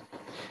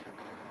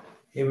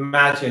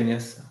imagine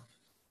yourself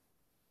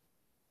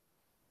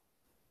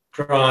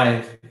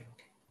driving,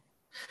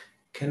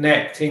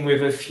 connecting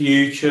with a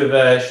future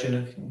version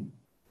of you,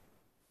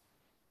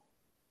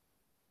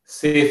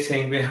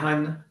 sitting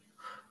behind the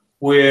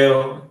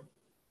wheel,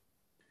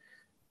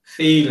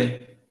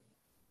 feeling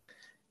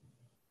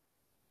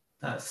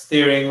that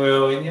steering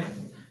wheel in your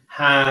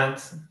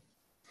hands,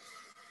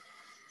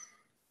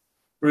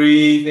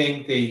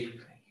 breathing deeply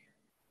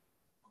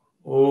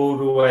all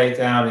the way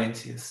down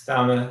into your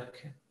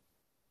stomach.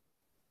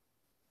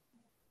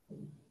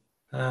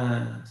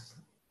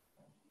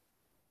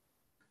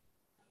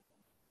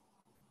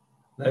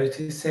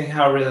 Noticing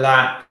how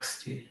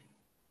relaxed you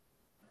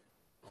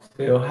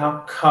feel,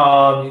 how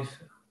calm you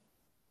feel.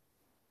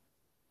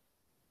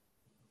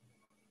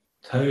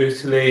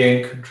 Totally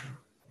in control.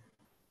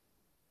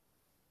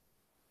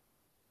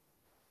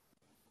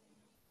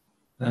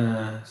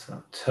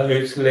 So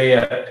totally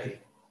at peace.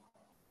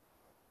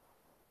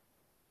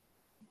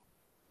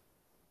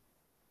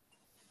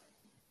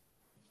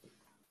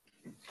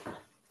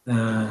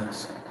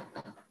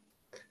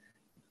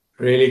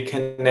 Really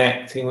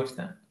connecting with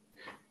that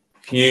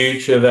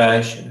future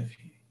version of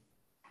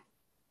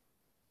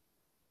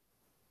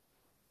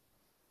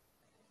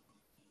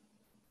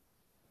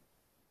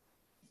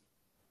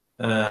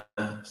you.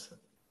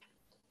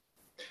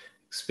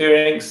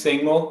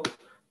 Experiencing more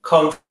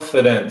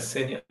confidence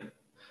in your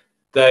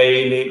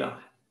daily life.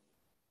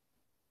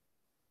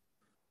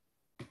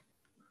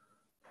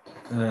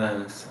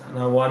 And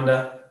I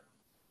wonder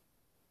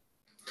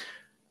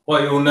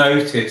what you'll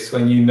notice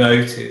when you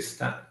notice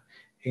that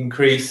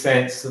increased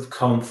sense of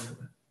confidence.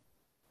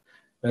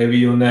 Maybe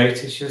you'll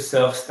notice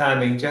yourself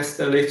standing just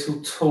a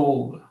little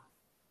taller,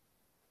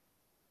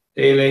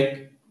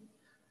 feeling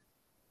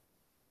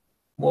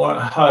more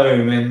at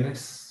home in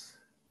this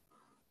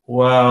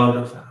world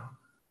of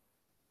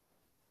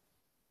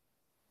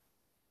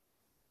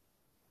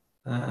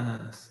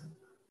ours.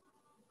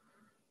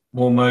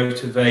 More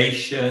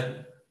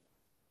motivation.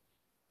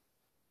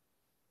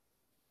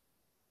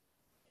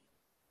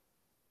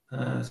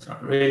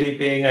 Start really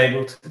being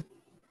able to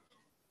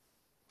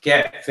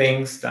get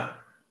things done.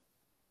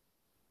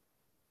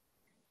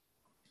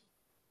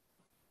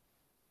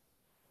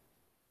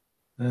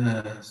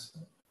 And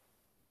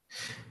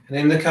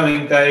in the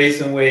coming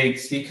days and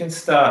weeks, you can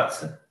start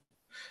to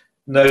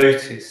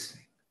notice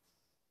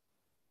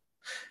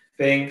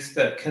things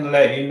that can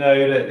let you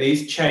know that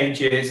these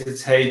changes are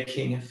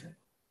taking effect.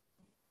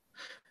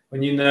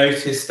 When you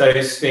notice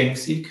those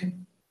things, you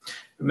can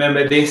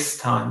remember this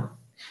time,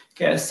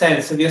 get a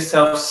sense of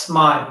yourself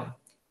smiling,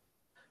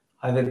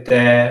 either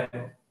there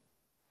or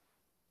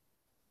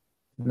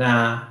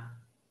now.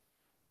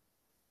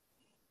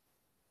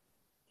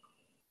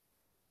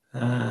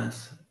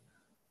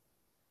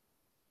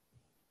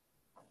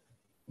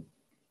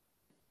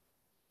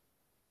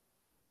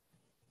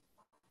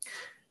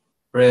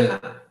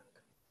 Relax.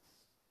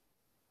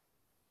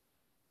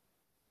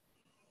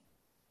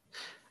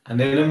 And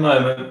in a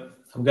moment,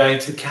 I'm going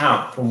to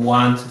count from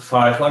 1 to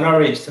 5. When I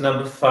reach the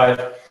number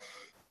 5,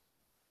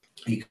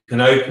 you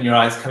can open your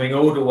eyes, coming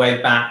all the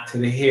way back to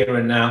the here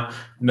and now,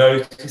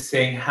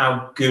 noticing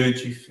how good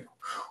you feel.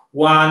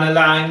 1,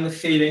 allowing the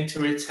feeling to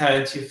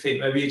return to your feet.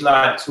 Maybe you'd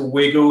like to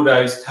wiggle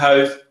those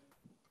toes.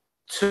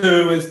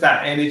 2, as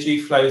that energy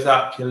flows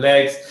up your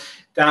legs,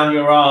 down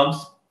your arms,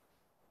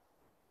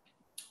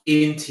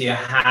 into your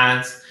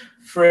hands.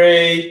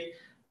 3,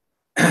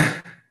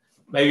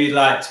 maybe you'd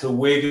like to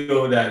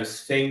wiggle those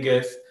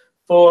fingers.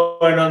 4,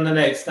 and on the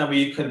next number,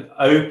 you can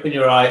open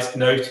your eyes,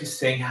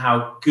 noticing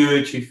how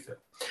good you feel.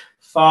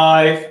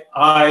 5,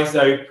 eyes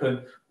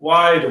open,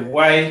 wide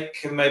awake,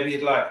 and maybe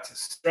you'd like to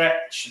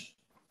stretch,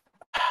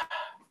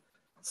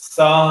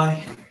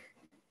 sigh.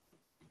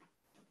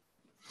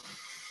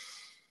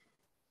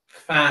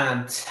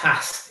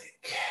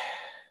 Fantastic.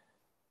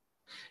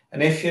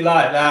 And if you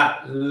like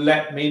that,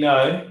 let me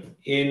know.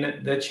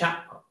 in the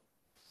chat box.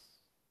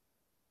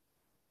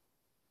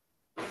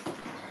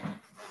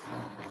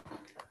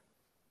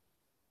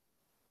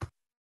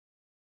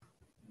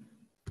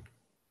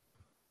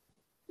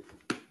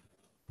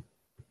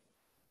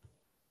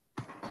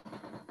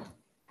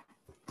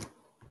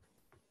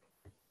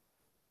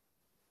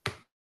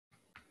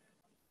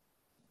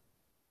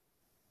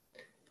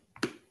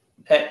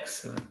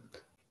 Excellent.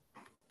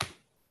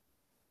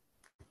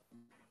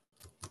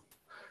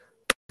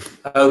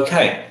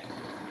 Okay.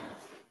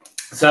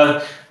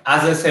 So,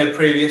 as I said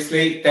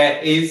previously,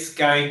 there is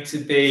going to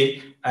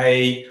be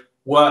a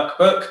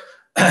workbook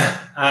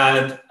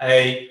and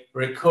a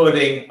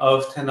recording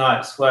of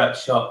tonight's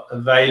workshop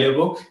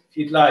available. If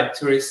you'd like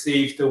to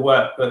receive the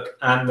workbook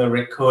and the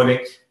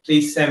recording,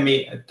 please send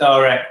me a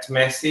direct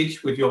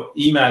message with your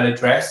email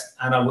address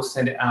and I will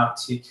send it out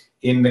to you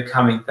in the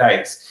coming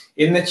days.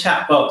 In the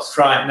chat box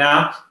right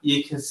now,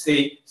 you can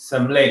see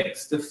some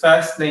links. The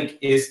first link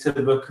is to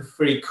book a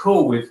free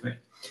call with me.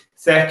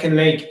 Second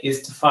link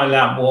is to find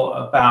out more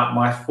about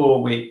my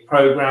 4-week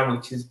program,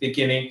 which is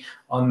beginning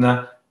on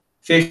the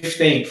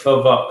 15th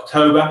of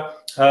October.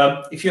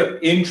 If you're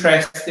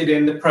interested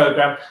in the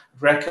program, I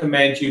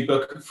recommend you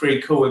book a free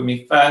call with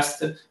me first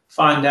to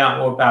find out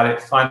more about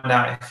it, find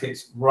out if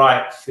it's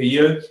right for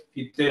you. If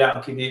you do that,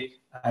 I'll give you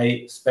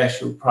a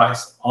special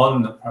price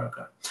on the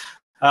program.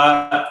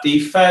 The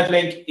third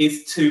link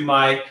is to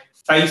my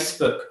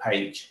Facebook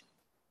page.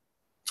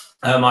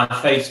 My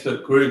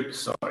Facebook group,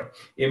 sorry.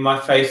 In my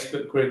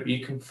Facebook group,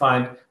 you can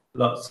find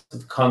lots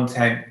of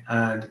content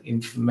and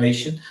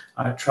information.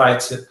 I try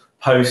to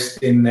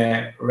post in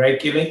there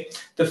regularly.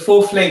 The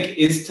fourth link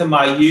is to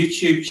my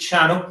YouTube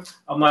channel.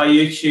 On my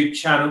YouTube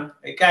channel,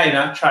 again,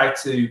 I try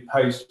to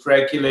post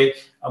regularly.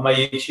 On my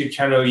YouTube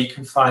channel, you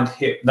can find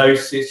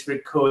hypnosis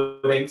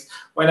recordings.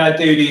 When I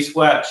do these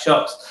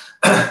workshops,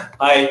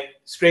 I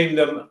stream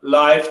them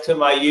live to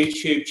my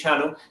YouTube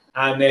channel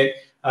and then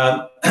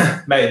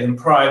make them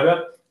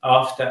private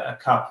after a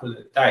couple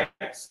of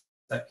days.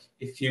 So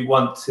if you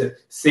want to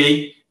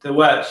see the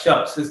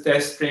workshops as they're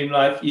streamed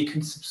live, you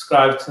can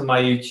subscribe to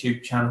my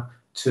YouTube channel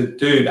to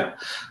do that.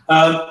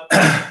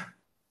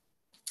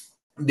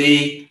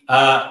 The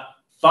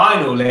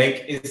final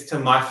link is to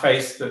my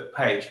Facebook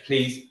page.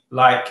 Please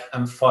like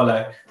and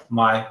follow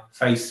my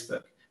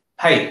Facebook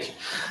page.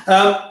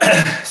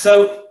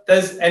 So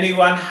does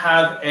anyone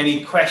have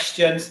any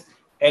questions,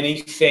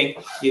 anything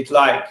you'd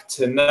like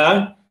to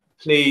know?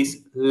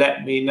 Please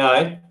let me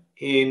know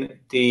in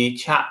the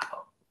chat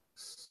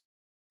box.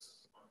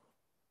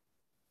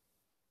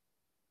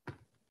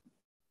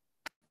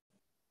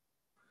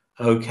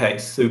 Okay,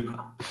 super.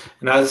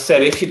 And as I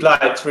said, if you'd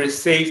like to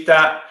receive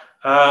that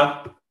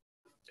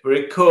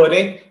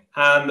recording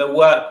and the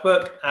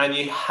workbook and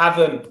you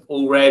haven't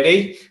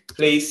already,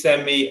 please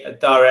send me a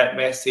direct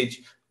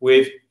message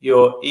with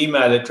your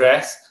email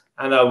address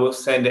and I will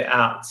send it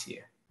out to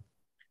you.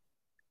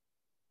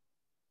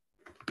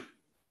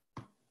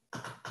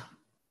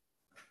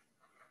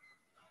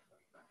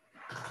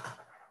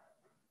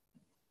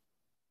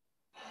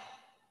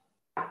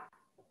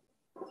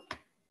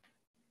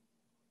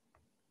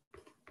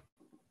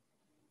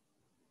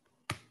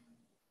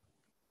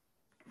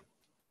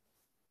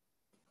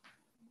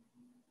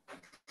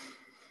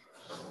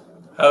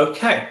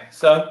 Okay,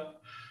 so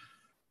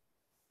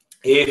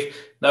if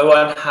no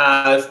one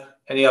has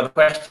any other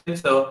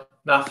questions or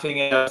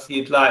nothing else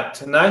you'd like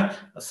to know,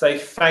 I'll say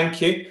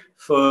thank you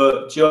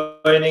for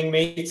joining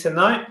me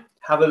tonight.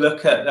 Have a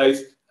look at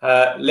those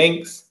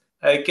links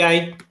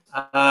again,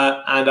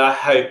 and I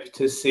hope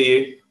to see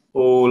you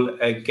all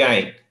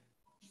again.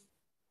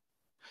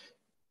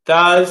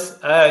 Does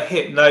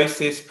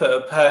hypnosis put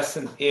a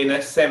person in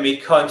a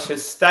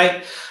semi-conscious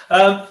state?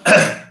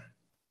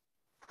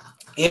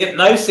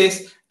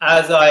 Hypnosis,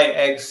 as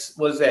I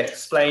was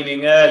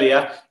explaining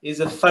earlier, is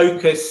a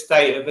focused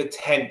state of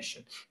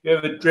attention. You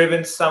ever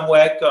driven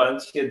somewhere, got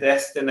into your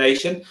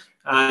destination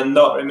and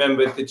not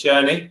remembered the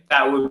journey?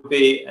 That would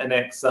be an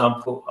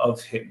example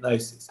of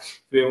hypnosis.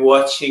 You've been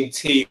watching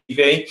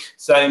TV,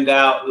 zoned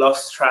out,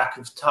 lost track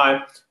of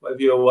time. Whether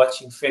you were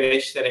watching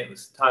finished, then it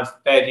was time for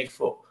bed, you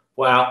thought,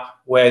 wow,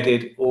 where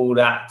did all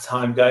that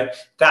time go?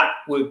 That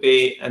would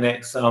be an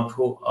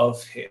example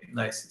of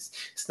hypnosis.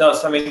 It's not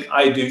something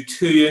I do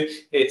to you,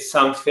 it's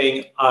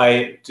something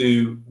I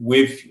do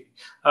with you.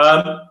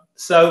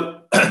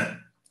 So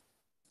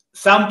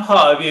some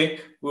part of you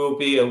will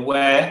be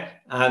aware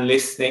and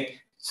listening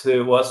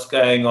to what's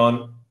going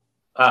on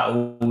at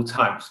all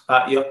times,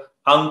 but your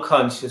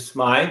unconscious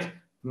mind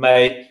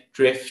may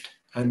drift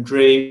and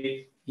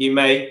dream. You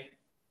may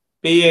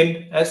be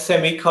in a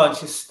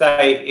semi-conscious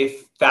state,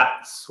 if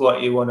that's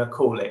what you want to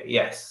call it,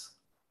 yes.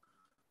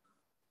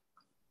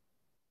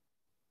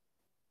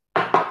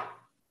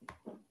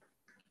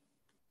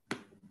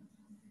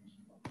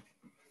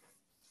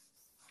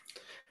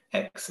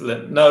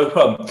 Excellent, no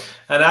problem.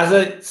 And as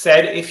I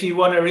said, if you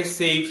want to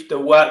receive the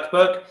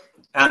workbook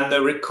and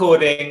the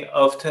recording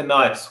of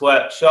tonight's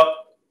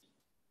workshop,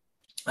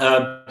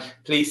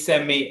 please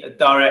send me a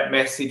direct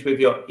message with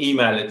your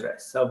email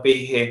address. I'll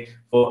be here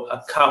for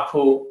a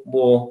couple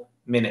more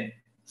minutes.